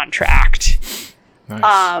publishing contract.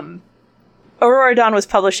 Nice. Aurora Dawn was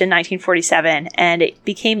published in 1947, and it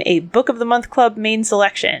became a Book of the Month Club main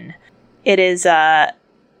selection. It is the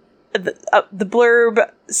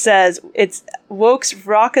blurb says it's Wouk's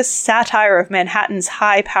raucous satire of Manhattan's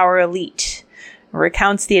high-power elite.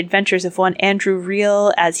 Recounts the adventures of one Andrew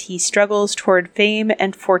Real as he struggles toward fame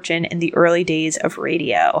and fortune in the early days of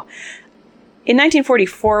radio. In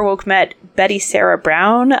 1944, Wouk met Betty Sarah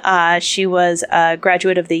Brown. She was a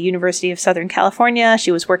graduate of the University of Southern California.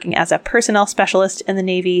 She was working as a personnel specialist in the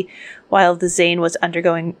Navy while the Zane was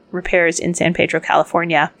undergoing repairs in San Pedro,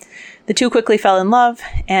 California. The two quickly fell in love,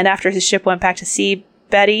 and after his ship went back to sea,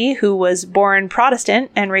 Betty, who was born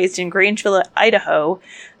Protestant and raised in Grangeville, Idaho,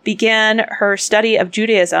 began her study of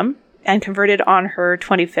Judaism and converted on her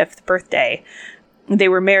 25th birthday. They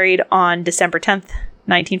were married on December 10th,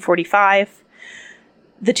 1945.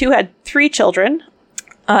 The two had 3 children.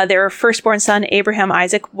 Their firstborn son, Abraham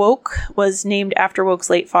Isaac Wouk, was named after Wouk's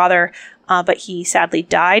late father, but he sadly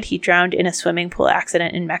died. He drowned in a swimming pool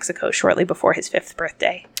accident in Mexico shortly before his 5th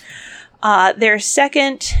birthday. Their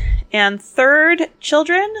second and third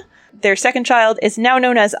children, their second child is now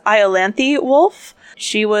known as Iolanthe Wolf.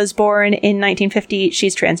 She was born in 1950.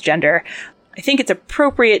 She's transgender. I think it's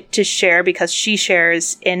appropriate to share because she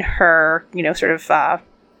shares in her, sort of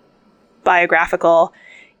biographical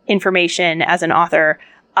information as an author,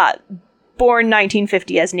 born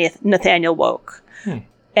 1950 as Nathaniel Wouk.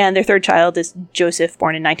 And their third child is Joseph,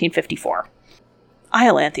 born in 1954.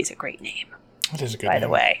 Iolanthe's a great name. That is a good by name. the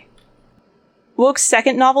way. Wouk's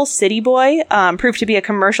second novel, City Boy, proved to be a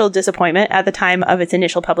commercial disappointment at the time of its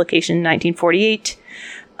initial publication in 1948.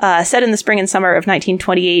 Set in the spring and summer of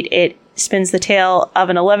 1928, it spins the tale of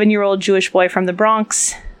an 11-year-old Jewish boy from the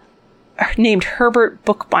Bronx named Herbert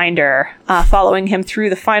Bookbinder, following him through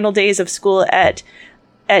the final days of school at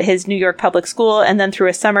his New York public school, and then through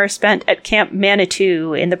a summer spent at Camp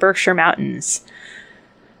Manitou in the Berkshire Mountains.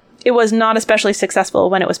 It was not especially successful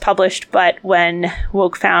when it was published, but when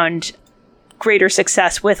Wouk found greater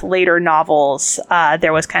success with later novels,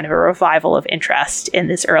 there was kind of a revival of interest in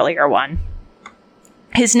this earlier one.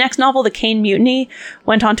 His next novel, The Caine Mutiny,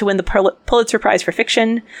 went on to win the Pulitzer Prize for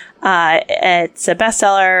Fiction. Was a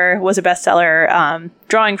bestseller,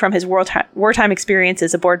 drawing from his wartime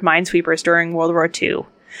experiences aboard minesweepers during World War II.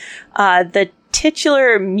 The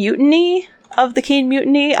titular mutiny of The Caine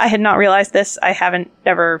Mutiny, I had not realized this. I haven't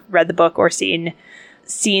ever read the book or seen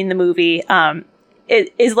the movie.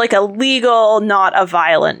 It is like a legal, not a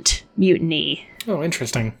violent mutiny. Oh,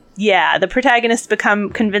 interesting. Yeah, the protagonists become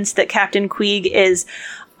convinced that Captain Queeg is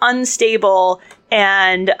unstable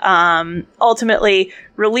and ultimately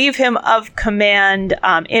relieve him of command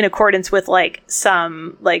in accordance with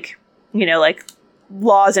some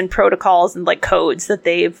laws and protocols and codes that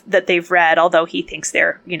they've read, although he thinks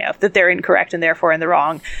they're that they're incorrect and therefore in the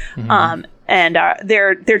wrong. Mm-hmm. And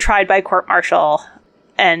they're tried by court martial,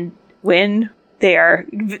 and when they're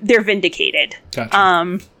vindicated.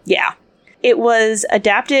 Gotcha. Yeah. It was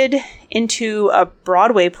adapted into a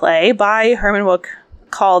Broadway play by Herman Wouk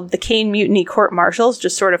called The Caine Mutiny Court Martials,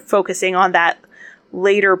 just sort of focusing on that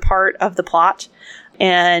later part of the plot.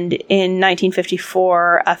 And in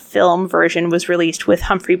 1954, a film version was released with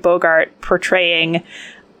Humphrey Bogart portraying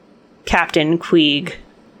Captain Queeg.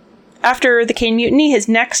 After the Caine Mutiny, his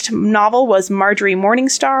next novel was Marjorie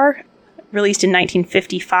Morningstar, released in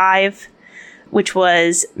 1955, which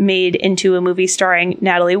was made into a movie starring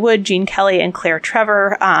Natalie Wood, Gene Kelly, and Claire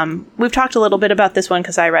Trevor. We've talked a little bit about this one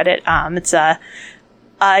because I read it. It's a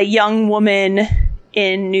young woman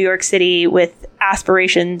in New York City with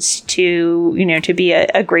aspirations to be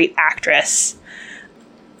a great actress.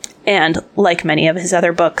 And like many of his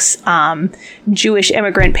other books, Jewish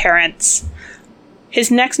immigrant parents. His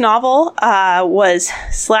next novel was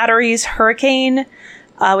Slattery's Hurricane,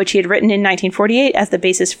 which he had written in 1948 as the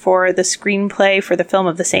basis for the screenplay for the film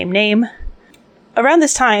of the same name. Around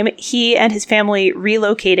this time, he and his family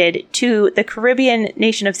relocated to the Caribbean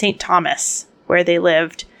nation of St. Thomas, where they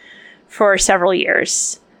lived for several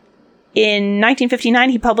years. In 1959,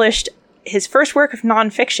 he published his first work of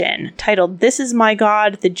nonfiction, titled "This Is My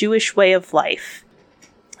God: The Jewish Way of Life."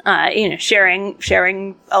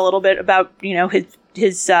 Sharing a little bit about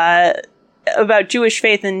his about Jewish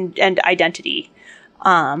faith and identity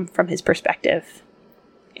from his perspective.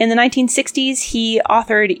 In the 1960s, he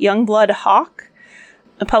authored Youngblood Hawk,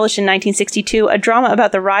 published in 1962, a drama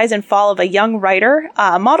about the rise and fall of a young writer,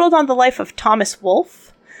 modeled on the life of Thomas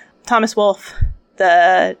Wolfe. Thomas Wolfe,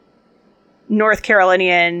 the North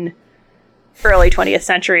Carolinian early 20th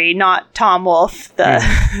century, not Tom Wolfe,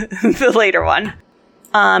 the later one.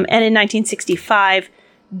 And in 1965,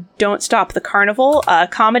 Don't Stop the Carnival, a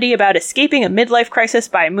comedy about escaping a midlife crisis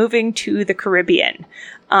by moving to the Caribbean.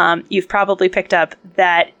 You've probably picked up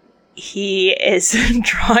that he is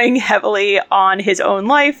drawing heavily on his own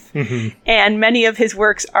life, and many of his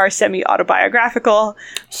works are semi-autobiographical.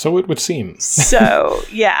 So it would seem. So,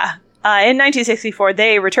 yeah. In 1964,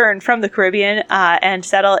 they returned from the Caribbean and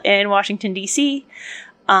settled in Washington, D.C.,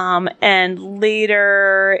 and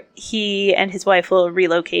later, he and his wife will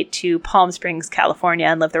relocate to Palm Springs, California,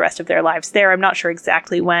 and live the rest of their lives there. I'm not sure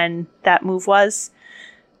exactly when that move was.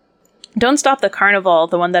 Don't Stop the Carnival,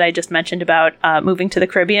 the one that I just mentioned about moving to the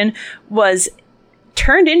Caribbean, was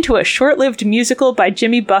turned into a short-lived musical by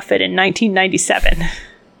Jimmy Buffett in 1997.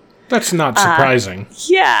 That's not surprising.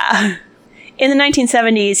 Yeah. In the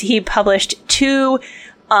 1970s, he published two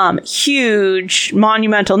huge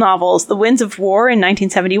monumental novels, The Winds of War in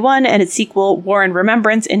 1971 and its sequel, War and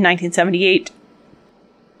Remembrance in 1978.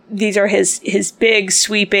 These are his big,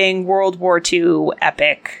 sweeping World War II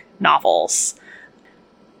epic novels.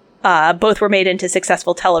 Both were made into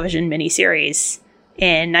successful television miniseries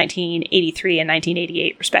in 1983 and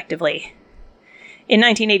 1988, respectively. In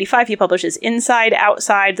 1985, he publishes Inside,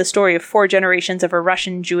 Outside, the story of 4 generations of a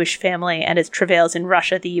Russian Jewish family and its travails in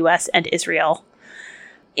Russia, the US, and Israel.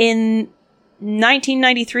 In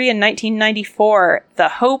 1993 and 1994, The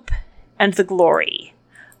Hope and the Glory,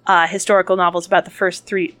 historical novels about the first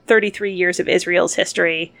 33 years of Israel's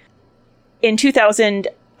history. In 2000,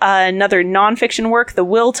 another nonfiction work, The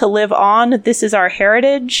Will to Live On, This Is Our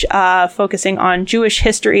Heritage, focusing on Jewish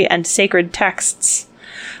history and sacred texts,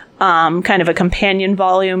 kind of a companion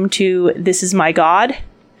volume to This Is My God.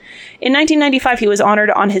 In 1995, he was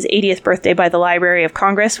honored on his 80th birthday by the Library of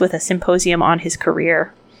Congress with a symposium on his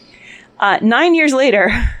career. 9 years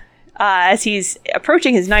later, as he's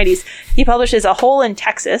approaching his 90s, he publishes A Hole in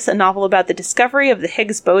Texas, a novel about the discovery of the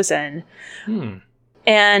Higgs boson.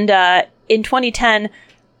 And in 2010,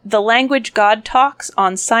 The Language God Talks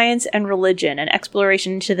on Science and Religion, an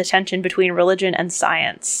exploration into the tension between religion and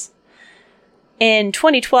science. In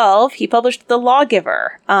 2012, he published The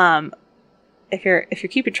Lawgiver. If you're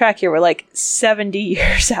keeping track here, we're like 70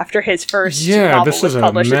 years after his first novel was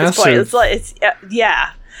published at this point.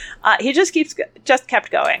 He just kept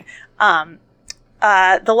going.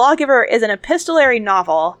 The Lawgiver is an epistolary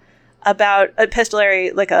novel about a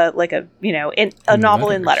novel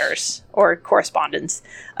in letters or correspondence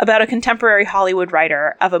about a contemporary Hollywood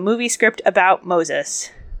writer of a movie script about Moses.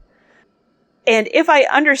 And if I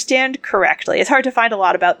understand correctly, it's hard to find a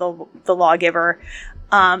lot about the Lawgiver.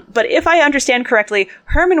 But if I understand correctly,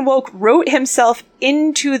 Herman Wouk wrote himself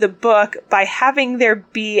into the book by having there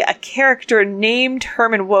be a character named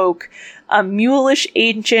Herman Wouk, a mulish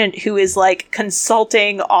agent who is like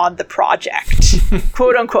consulting on the project,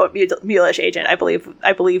 quote unquote mulish agent. I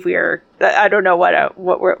believe we are. I don't know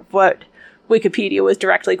what Wikipedia was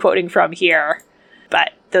directly quoting from here,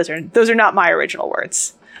 but those are not my original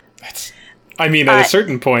words. At a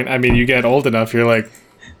certain point, you get old enough, you're like,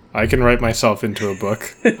 I can write myself into a book.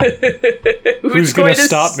 Who's going to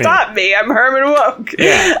stop me? Stop me! I'm Herman Wouk.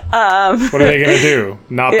 Yeah. What are they going to do?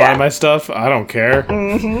 Not buy my stuff? I don't care.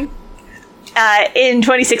 Mm-hmm. In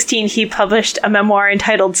 2016, he published a memoir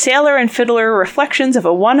entitled Sailor and Fiddler: Reflections of a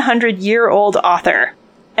 100-Year-Old Author.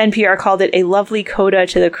 NPR called it a lovely coda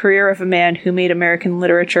to the career of a man who made American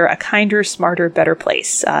literature a kinder, smarter, better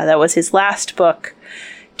place. That was his last book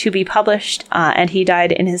to be published, and he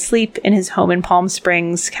died in his sleep in his home in Palm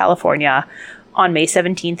Springs, California, on May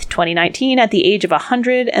 17th, 2019, at the age of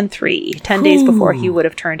 103, 10 days before he would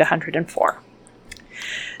have turned 104.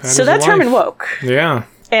 So that's Herman Wouk. Yeah.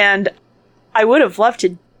 And I would have loved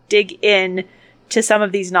to dig in to some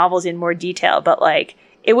of these novels in more detail, but like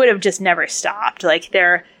it would have just never stopped. Like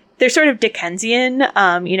they're sort of Dickensian.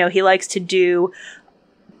 He likes to do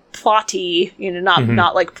plotty,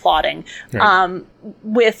 not like plotting, right.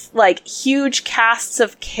 With like huge casts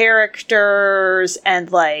of characters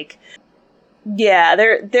and like, yeah,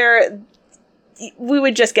 we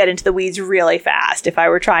would just get into the weeds really fast if I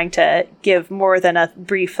were trying to give more than a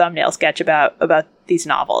brief thumbnail sketch about these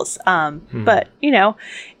novels. But,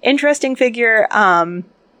 interesting figure. And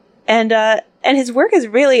his work is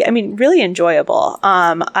really, really enjoyable.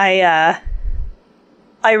 I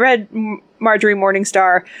read Marjorie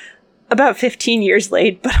Morningstar about 15 years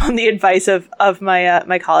late, but on the advice of my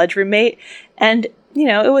my college roommate. And,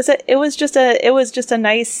 it was just a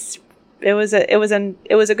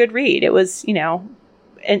good read. It was,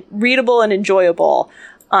 readable and enjoyable,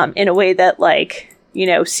 in a way that like,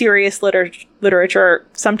 serious literature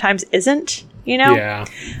sometimes isn't, Yeah.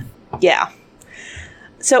 Yeah.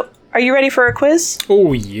 So are you ready for a quiz?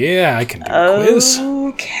 Oh yeah, I can do a quiz.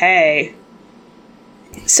 Okay.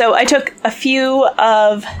 So I took a few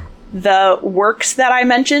of the works that I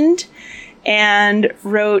mentioned and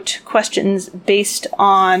wrote questions based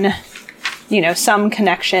on, some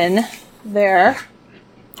connection there.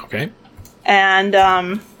 Okay. And,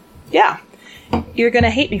 yeah, you're going to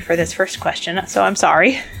hate me for this first question, so I'm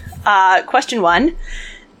sorry. Question 1.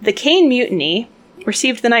 The Caine Mutiny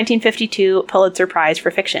received the 1952 Pulitzer Prize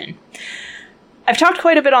for Fiction. I've talked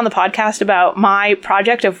quite a bit on the podcast about my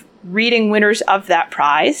project of reading winners of that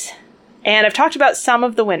prize, and I've talked about some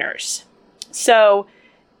of the winners. So,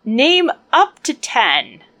 name up to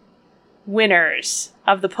 10 winners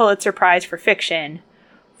of the Pulitzer Prize for Fiction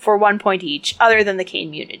for 1 point each, other than the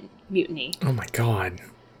Caine Mutiny. Oh my god.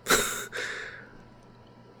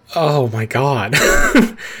 Oh my god.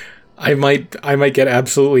 I might get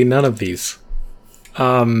absolutely none of these.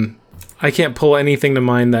 I can't pull anything to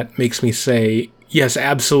mind that makes me say, yes,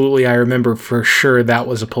 absolutely, I remember for sure that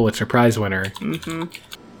was a Pulitzer Prize winner. Mm-hmm.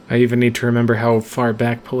 I even need to remember how far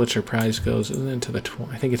back Pulitzer Prize goes. Isn't it to the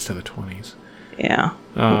I think it's to the 20s. Yeah.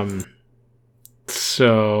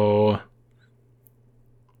 So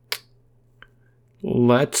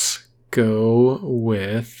let's go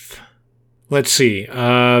with, let's see,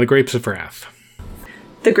 The Grapes of Wrath.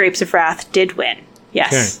 The Grapes of Wrath did win.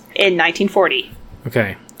 Yes. Okay. In 1940.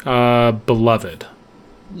 Okay. Beloved.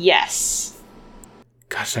 Yes.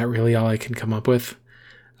 God, is that really all I can come up with?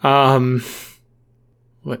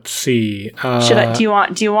 Let's see. Do you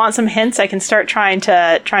want some hints? I can start trying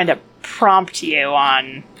to prompt you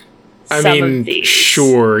on some of these.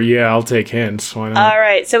 Sure. Yeah, I'll take hints. Why not? All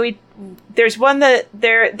right. So there's one that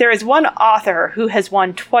there is one author who has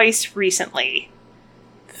won twice recently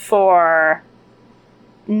for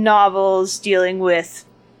novels dealing with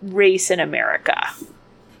race in America.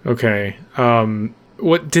 Okay.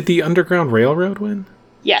 What did the Underground Railroad win?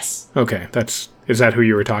 Yes. Okay, is that who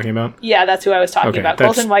you were talking about? Yeah, that's who I was talking about.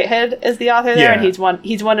 Colton Whitehead is the author there, and he's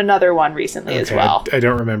won another one recently as well. I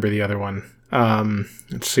don't remember the other one.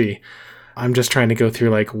 Let's see. I'm just trying to go through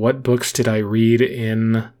like what books did I read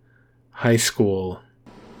in high school?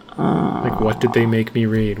 Like what did they make me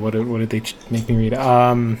read? What did they make me read?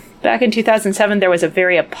 Back in 2007, there was a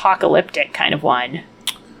very apocalyptic kind of one.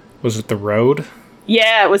 Was it The Road?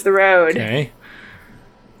 Yeah, it was The Road. Okay.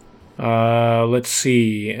 Let's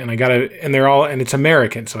see. And it's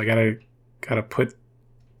American, so I gotta put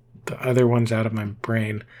the other ones out of my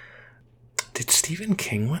brain. Did Stephen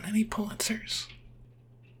King win any Pulitzers?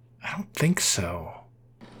 I don't think so.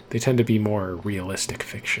 They tend to be more realistic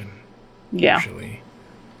fiction. Yeah. Usually.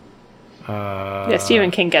 Yeah,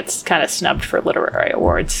 Stephen King gets kind of snubbed for literary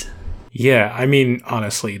awards. Yeah, I mean,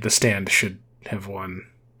 honestly, The Stand should have won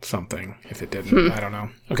something if it didn't. I don't know.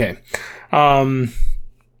 Okay.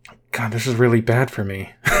 God, this is really bad for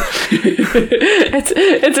me.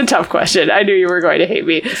 It's a tough question. I knew you were going to hate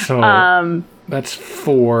me. So that's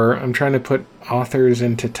 4. I'm trying to put authors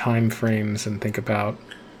into time frames and think about.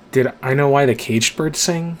 Did I Know Why the Caged Bird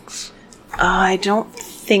Sings? I don't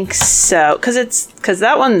think so, because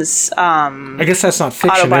that one's I guess that's not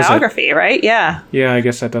fiction, autobiography, is it? Right? Yeah. Yeah, I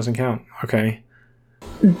guess that doesn't count. Okay.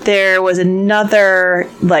 There was another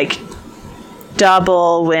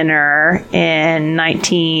double winner in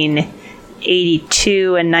 1980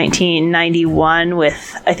 1982 and 1991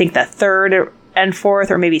 with, I think, the third and fourth,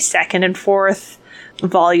 or maybe second and fourth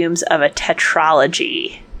volumes of a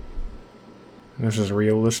tetralogy. This is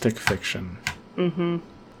realistic fiction. Mm-hmm.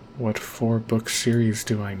 What 4-book series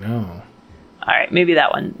do I know? All right, maybe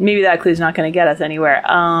that one. Maybe that clue's not going to get us anywhere.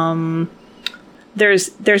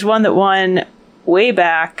 There's one that won way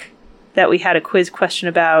back that we had a quiz question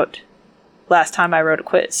about last time I wrote a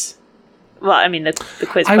quiz. Well, I mean the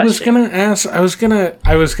quiz question. I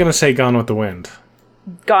was gonna say Gone with the Wind.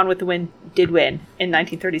 Gone with the Wind did win in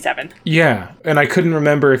 1937. Yeah, and I couldn't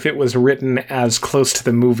remember if it was written as close to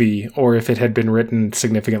the movie or if it had been written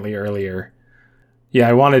significantly earlier. Yeah,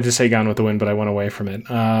 I wanted to say Gone with the Wind, but I went away from it.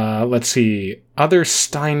 Let's see. Other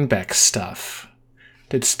Steinbeck stuff.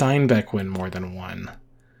 Did Steinbeck win more than one?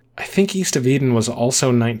 I think East of Eden was also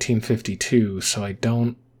 1952, so I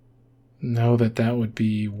don't know that would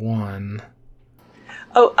be one.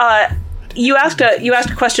 Oh, you asked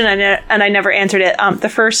a question and I never answered it. The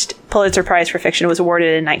first Pulitzer Prize for fiction was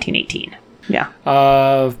awarded in 1918. Yeah.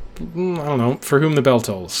 I don't know. For Whom the Bell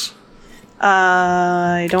Tolls.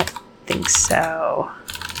 I don't think so.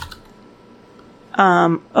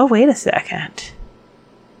 Oh, wait a second.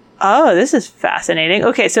 Oh, this is fascinating.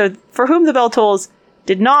 Okay, so For Whom the Bell Tolls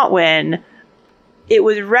did not win. It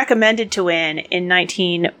was recommended to win in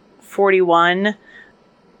 1941,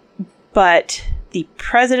 but the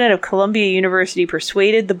president of Columbia University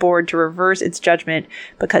persuaded the board to reverse its judgment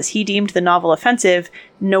because he deemed the novel offensive.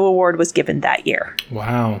 No award was given that year.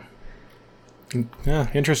 Wow. Yeah,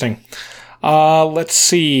 interesting. Let's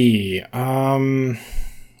see. The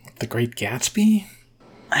Great Gatsby?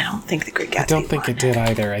 I don't think The Great Gatsby I don't think won. it did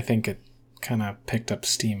either. I think it kind of picked up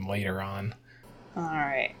steam later on. All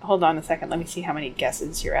right. Hold on a second. Let me see how many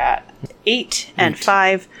guesses you're at. 8 and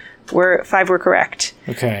 5 were correct.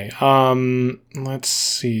 Okay. Let's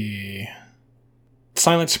see.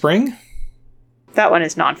 Silent Spring? That one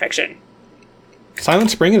is nonfiction.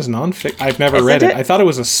 Silent Spring is nonfiction. I've never Isn't read it. it? I thought it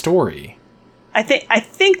was a story. I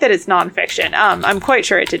think that it's nonfiction. I'm quite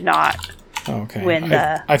sure it did not. Okay. Win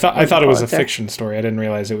I thought it was a Pulitzer. fiction story. I didn't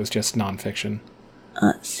realize it was just nonfiction.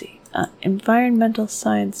 Let's see. Environmental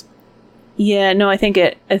science. Yeah, no, I think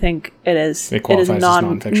it is. It qualifies as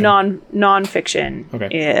nonfiction. Nonfiction. Okay.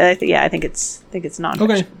 Yeah, I think it's nonfiction.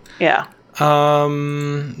 Okay. Yeah.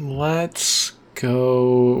 Let's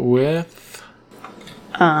go with.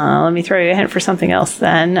 Let me throw you a hint for something else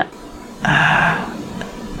then.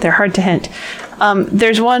 They're hard to hint.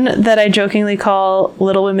 There's one that I jokingly call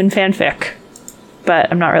Little Women fanfic, but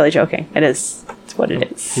I'm not really joking. It's what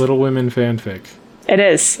it is. Little Women fanfic. It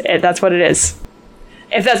is. That's what it is.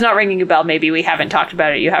 If that's not ringing a bell, maybe we haven't talked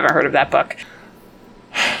about it. You haven't heard of that book.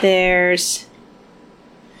 There's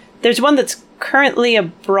one that's currently a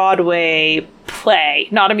Broadway play,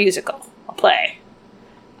 not a musical, a play.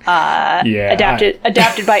 Adapted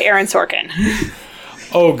by Aaron Sorkin.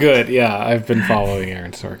 Oh, good. Yeah, I've been following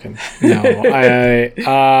Aaron Sorkin. No,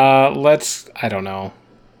 I don't know.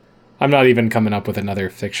 I'm not even coming up with another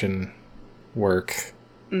fiction work.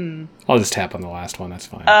 I'll just tap on the last one. That's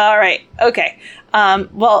fine. All right. Okay.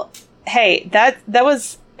 Well, hey, that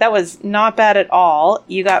was not bad at all.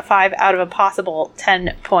 You got 5 out of a possible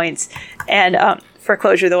 10 points. And for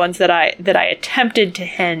closure, the ones that I attempted to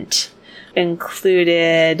hint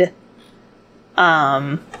included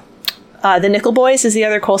The Nickel Boys is the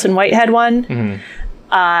other Colson Whitehead one.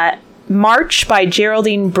 Mm-hmm. March by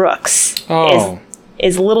Geraldine Brooks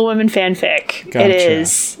is Little Women fanfic. Gotcha. It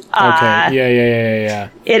is. Okay. Yeah.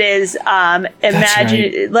 It is.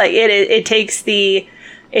 Imagine right. it takes the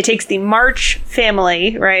March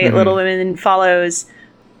family, right? Mm-hmm. Little Women follows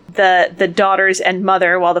the daughters and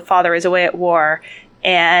mother while the father is away at war,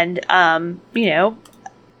 and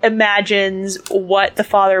imagines what the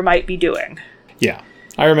father might be doing. Yeah,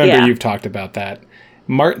 I remember you've talked about that.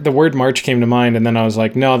 The word March came to mind, and then I was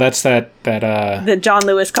like, no, that's that the John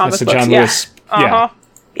Lewis comic that's the books. John Lewis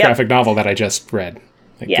Yep. graphic novel that I just read.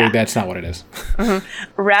 Yeah. That's not what it is. Mm-hmm.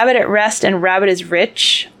 Rabbit at Rest and Rabbit is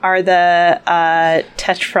Rich are the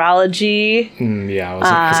tetralogy.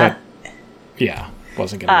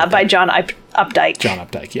 Wasn't gonna by John Updike. John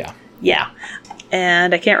Updike, yeah. Yeah.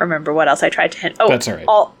 And I can't remember what else I tried to hint. Oh, that's all right.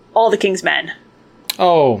 All the King's Men.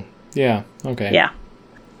 Oh, yeah. Okay. Yeah.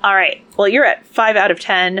 All right. Well, you're at 5 out of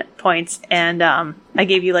 10 points, and I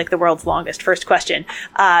gave you like the world's longest first question.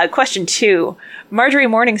 Question 2. Marjorie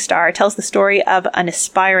Morningstar tells the story of an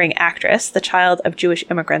aspiring actress, the child of Jewish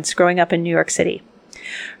immigrants growing up in New York City.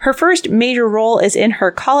 Her first major role is in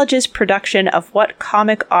her college's production of what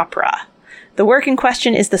comic opera? The work in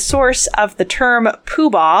question is the source of the term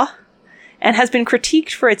poobah and has been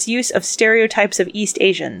critiqued for its use of stereotypes of East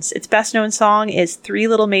Asians. Its best-known song is Three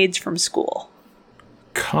Little Maids from School.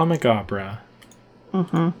 Comic opera.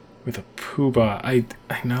 Mm-hmm. With a poobah. I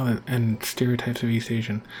know that, and stereotypes of East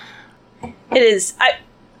Asian. It is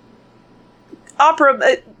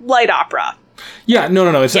opera, light opera. Yeah,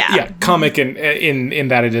 no. It's comic in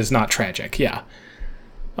that it is not tragic. Yeah.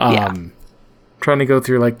 Trying to go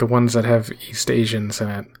through like the ones that have East Asians in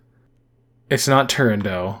it. It's not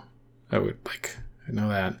Turandot. I know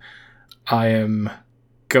that. I'm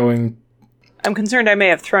concerned I may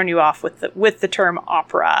have thrown you off with the term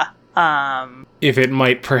opera. If it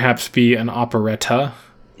might perhaps be an operetta.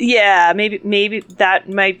 Yeah, maybe that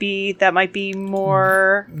might be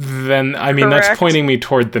more. Then I mean correct. That's pointing me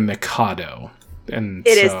toward the Mikado, and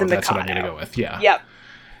it is the Mikado. That's what I'm going to go with. Yeah. Yep.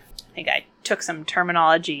 I think I took some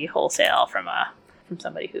terminology wholesale from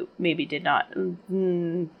somebody who maybe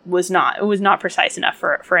was not precise enough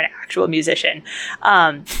for an actual musician.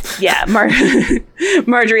 Yeah,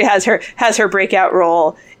 Marjorie has her breakout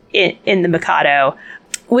role in the Mikado,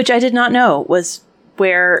 which I did not know was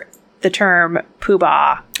where the term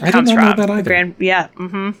poobah comes from. I did not know that either.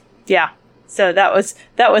 Yeah. So that was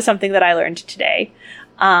something that I learned today.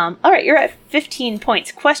 All right, you're at 15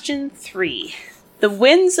 points. Question 3. The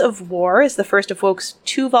Winds of War is the first of Woke's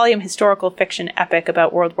 2-volume historical fiction epic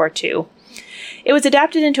about World War II. It was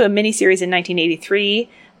adapted into a miniseries in 1983,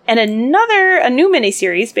 and a new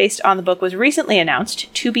miniseries based on the book was recently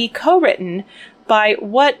announced to be co-written by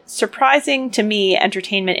what, surprising to me,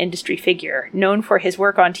 entertainment industry figure, known for his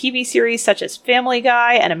work on TV series such as Family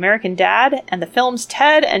Guy and American Dad, and the films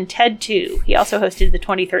Ted and Ted 2. He also hosted the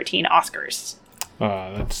 2013 Oscars.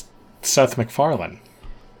 That's Seth MacFarlane.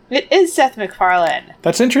 It is Seth MacFarlane.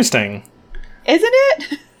 That's interesting. Isn't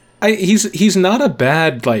it? He's not a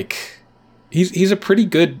bad, he's a pretty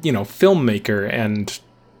good, filmmaker and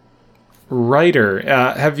writer.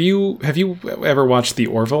 Have you ever watched The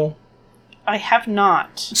Orville? I have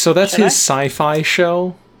not. So that's his sci-fi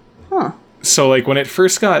show. Huh. So when it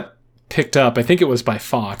first got picked up, I think it was by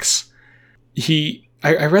Fox.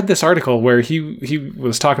 I read this article where he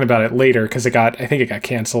was talking about it later because I think it got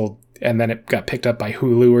canceled and then it got picked up by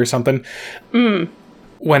Hulu or something. Mm.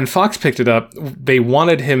 When Fox picked it up, they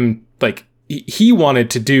wanted him, he wanted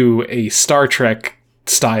to do a Star Trek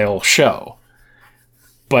style show.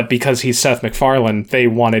 But because he's Seth MacFarlane, they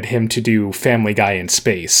wanted him to do Family Guy in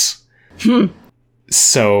space.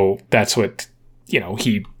 So that's what,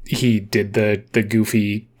 he did the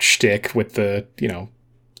goofy shtick with the,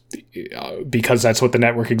 because that's what the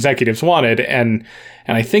network executives wanted. And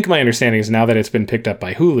I think my understanding is now that it's been picked up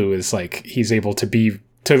by Hulu is he's able to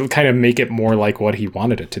kind of make it more like what he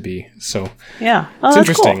wanted it to be. So yeah, it's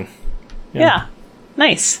interesting. Cool. Yeah.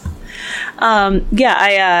 Nice.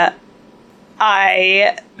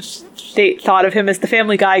 I thought of him as the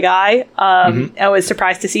Family Guy. I was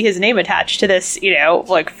surprised to see his name attached to this,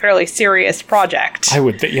 fairly serious project. I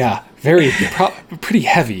would, very, pretty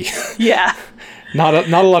heavy. Yeah. Not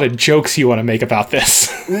a lot of jokes you want to make about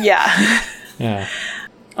this. Yeah. Yeah.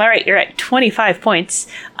 All right, you're at 25 points.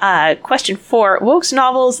 Question 4. Woke's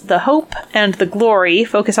novels The Hope and The Glory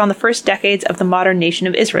focus on the first decades of the modern nation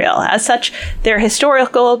of Israel. As such, their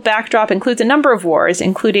historical backdrop includes a number of wars,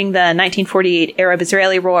 including the 1948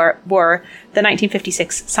 Arab-Israeli War, the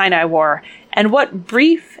 1956 Sinai War, and what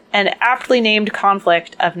brief and aptly named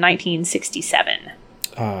conflict of 1967?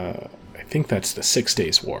 I think that's the 6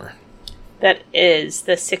 Days War. That is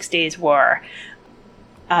the 6 Days War.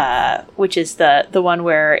 Which is the one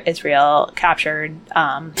where Israel captured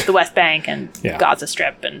the West Bank and Gaza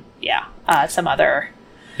Strip and some other...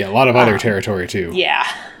 Yeah, a lot of other territory too.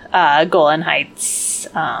 Yeah, Golan Heights.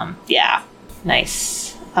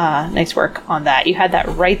 Nice. Nice work on that. You had that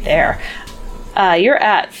right there. You're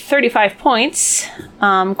at 35 points.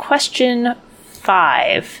 Question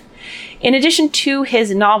 5. In addition to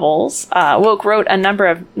his novels, Woke wrote a number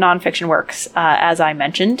of nonfiction works, as I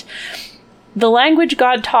mentioned. The Language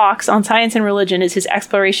God Talks on Science and Religion is his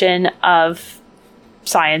exploration of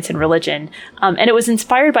science and religion, and it was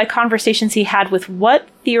inspired by conversations he had with what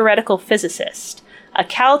theoretical physicist? A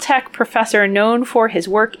Caltech professor known for his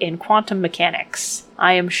work in quantum mechanics.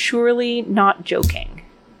 I am surely not joking.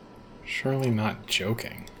 Surely not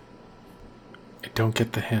joking. I don't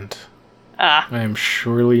get the hint. I am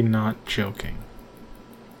surely not joking.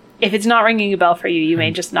 If it's not ringing a bell for you, you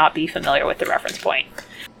may just not be familiar with the reference point.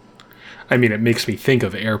 I mean, it makes me think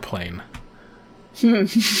of Airplane.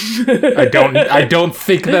 I don't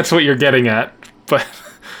think that's what you're getting at, but...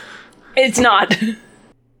 It's not.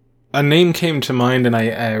 A name came to mind, and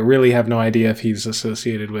I really have no idea if he's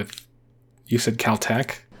associated with... You said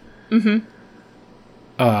Caltech? Mm-hmm.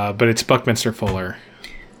 but it's Buckminster Fuller.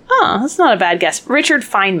 Oh, that's not a bad guess. Richard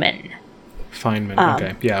Feynman. Feynman,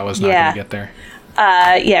 okay. Yeah, I was not going to get there.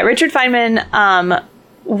 Richard Feynman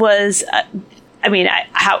was...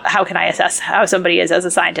 how can I assess how somebody is as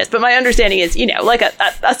a scientist? But my understanding is, like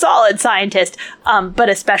a solid scientist, but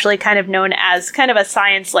especially kind of known as kind of a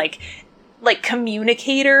science like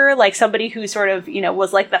communicator, like somebody who sort of,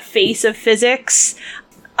 was like the face of physics.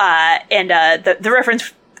 The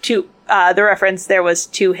reference there was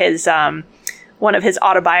to his one of his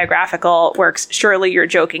autobiographical works, Surely You're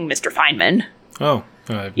Joking, Mr. Feynman. Oh,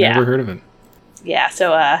 I've never heard of it. Yeah,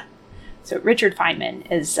 so Richard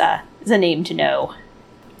Feynman is a name to know.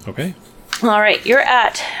 Okay. All right, you're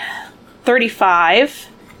at 35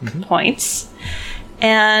 points.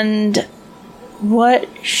 And what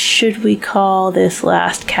should we call this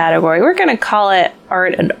last category? We're going to call it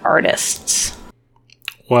Art and Artists.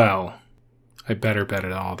 Well, I better bet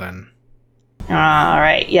it all then. All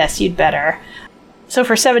right, yes, you'd better. So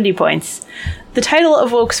for 70 points, the title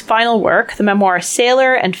of Woke's final work, the memoir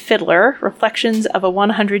Sailor and Fiddler, Reflections of a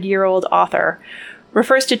 100-Year-Old Author,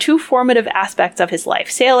 refers to two formative aspects of his life.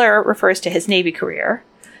 Sailor refers to his Navy career.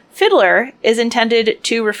 Fiddler is intended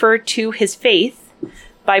to refer to his faith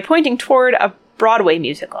by pointing toward a Broadway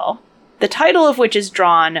musical, the title of which is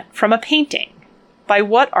drawn from a painting by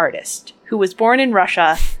what artist who was born in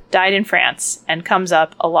Russia, died in France, and comes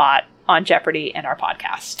up a lot on Jeopardy and our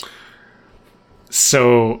podcast.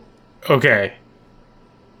 So, okay.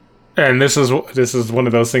 And this is one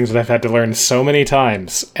of those things that I've had to learn so many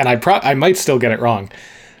times, and I might still get it wrong.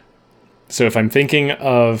 So if I'm thinking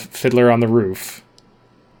of Fiddler on the Roof,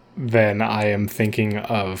 then I am thinking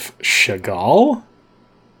of Chagall?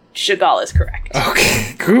 Chagall is correct.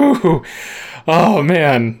 Okay. Ooh. Oh,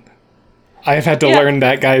 man. I've had to learn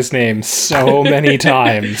that guy's name so many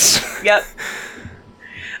times. Yep.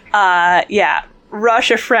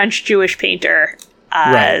 Russia, French, Jewish painter.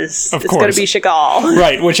 It's going to be Chagall.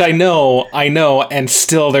 Right, which I know, and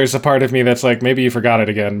still there's a part of me that's like, maybe you forgot it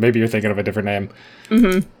again. Maybe you're thinking of a different name.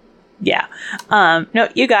 Mm-hmm. Yeah. No,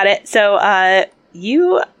 you got it. So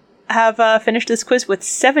you have finished this quiz with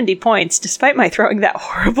 70 points, despite my throwing that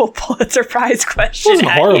horrible Pulitzer Prize question. It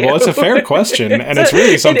wasn't horrible. It's a fair question, and it's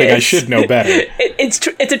really something I should know better.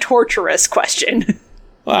 It's a torturous question.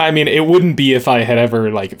 Well, I mean, it wouldn't be if I had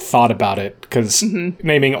ever thought about it, because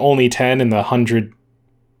naming only 10 in the 100,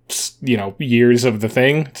 years of the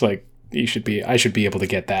thing, it's like I should be able to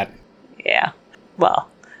get that. Yeah. Well,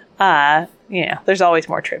 there's always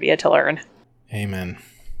more trivia to learn. Amen.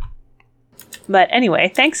 But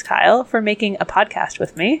anyway, thanks, Kyle, for making a podcast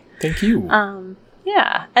with me. Thank you.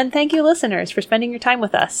 Yeah, and thank you, listeners, for spending your time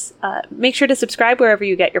with us. Make sure to subscribe wherever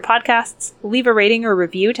you get your podcasts. Leave a rating or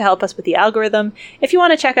review to help us with the algorithm. If you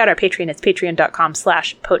want to check out our Patreon, it's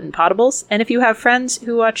patreon.com/potentpotables. And if you have friends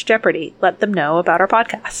who watch Jeopardy, let them know about our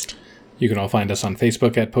podcast. You can all find us on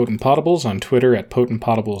Facebook at Potent Potables, on Twitter at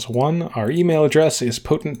PotentPotables1. Our email address is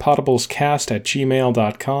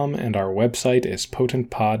potentpotablescast@gmail.com, and our website is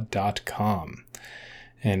potentpod.com.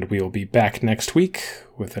 And we'll be back next week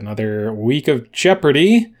with another week of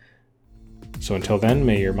Jeopardy! So until then,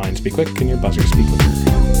 may your minds be quick and your buzzers be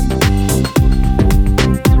quicker.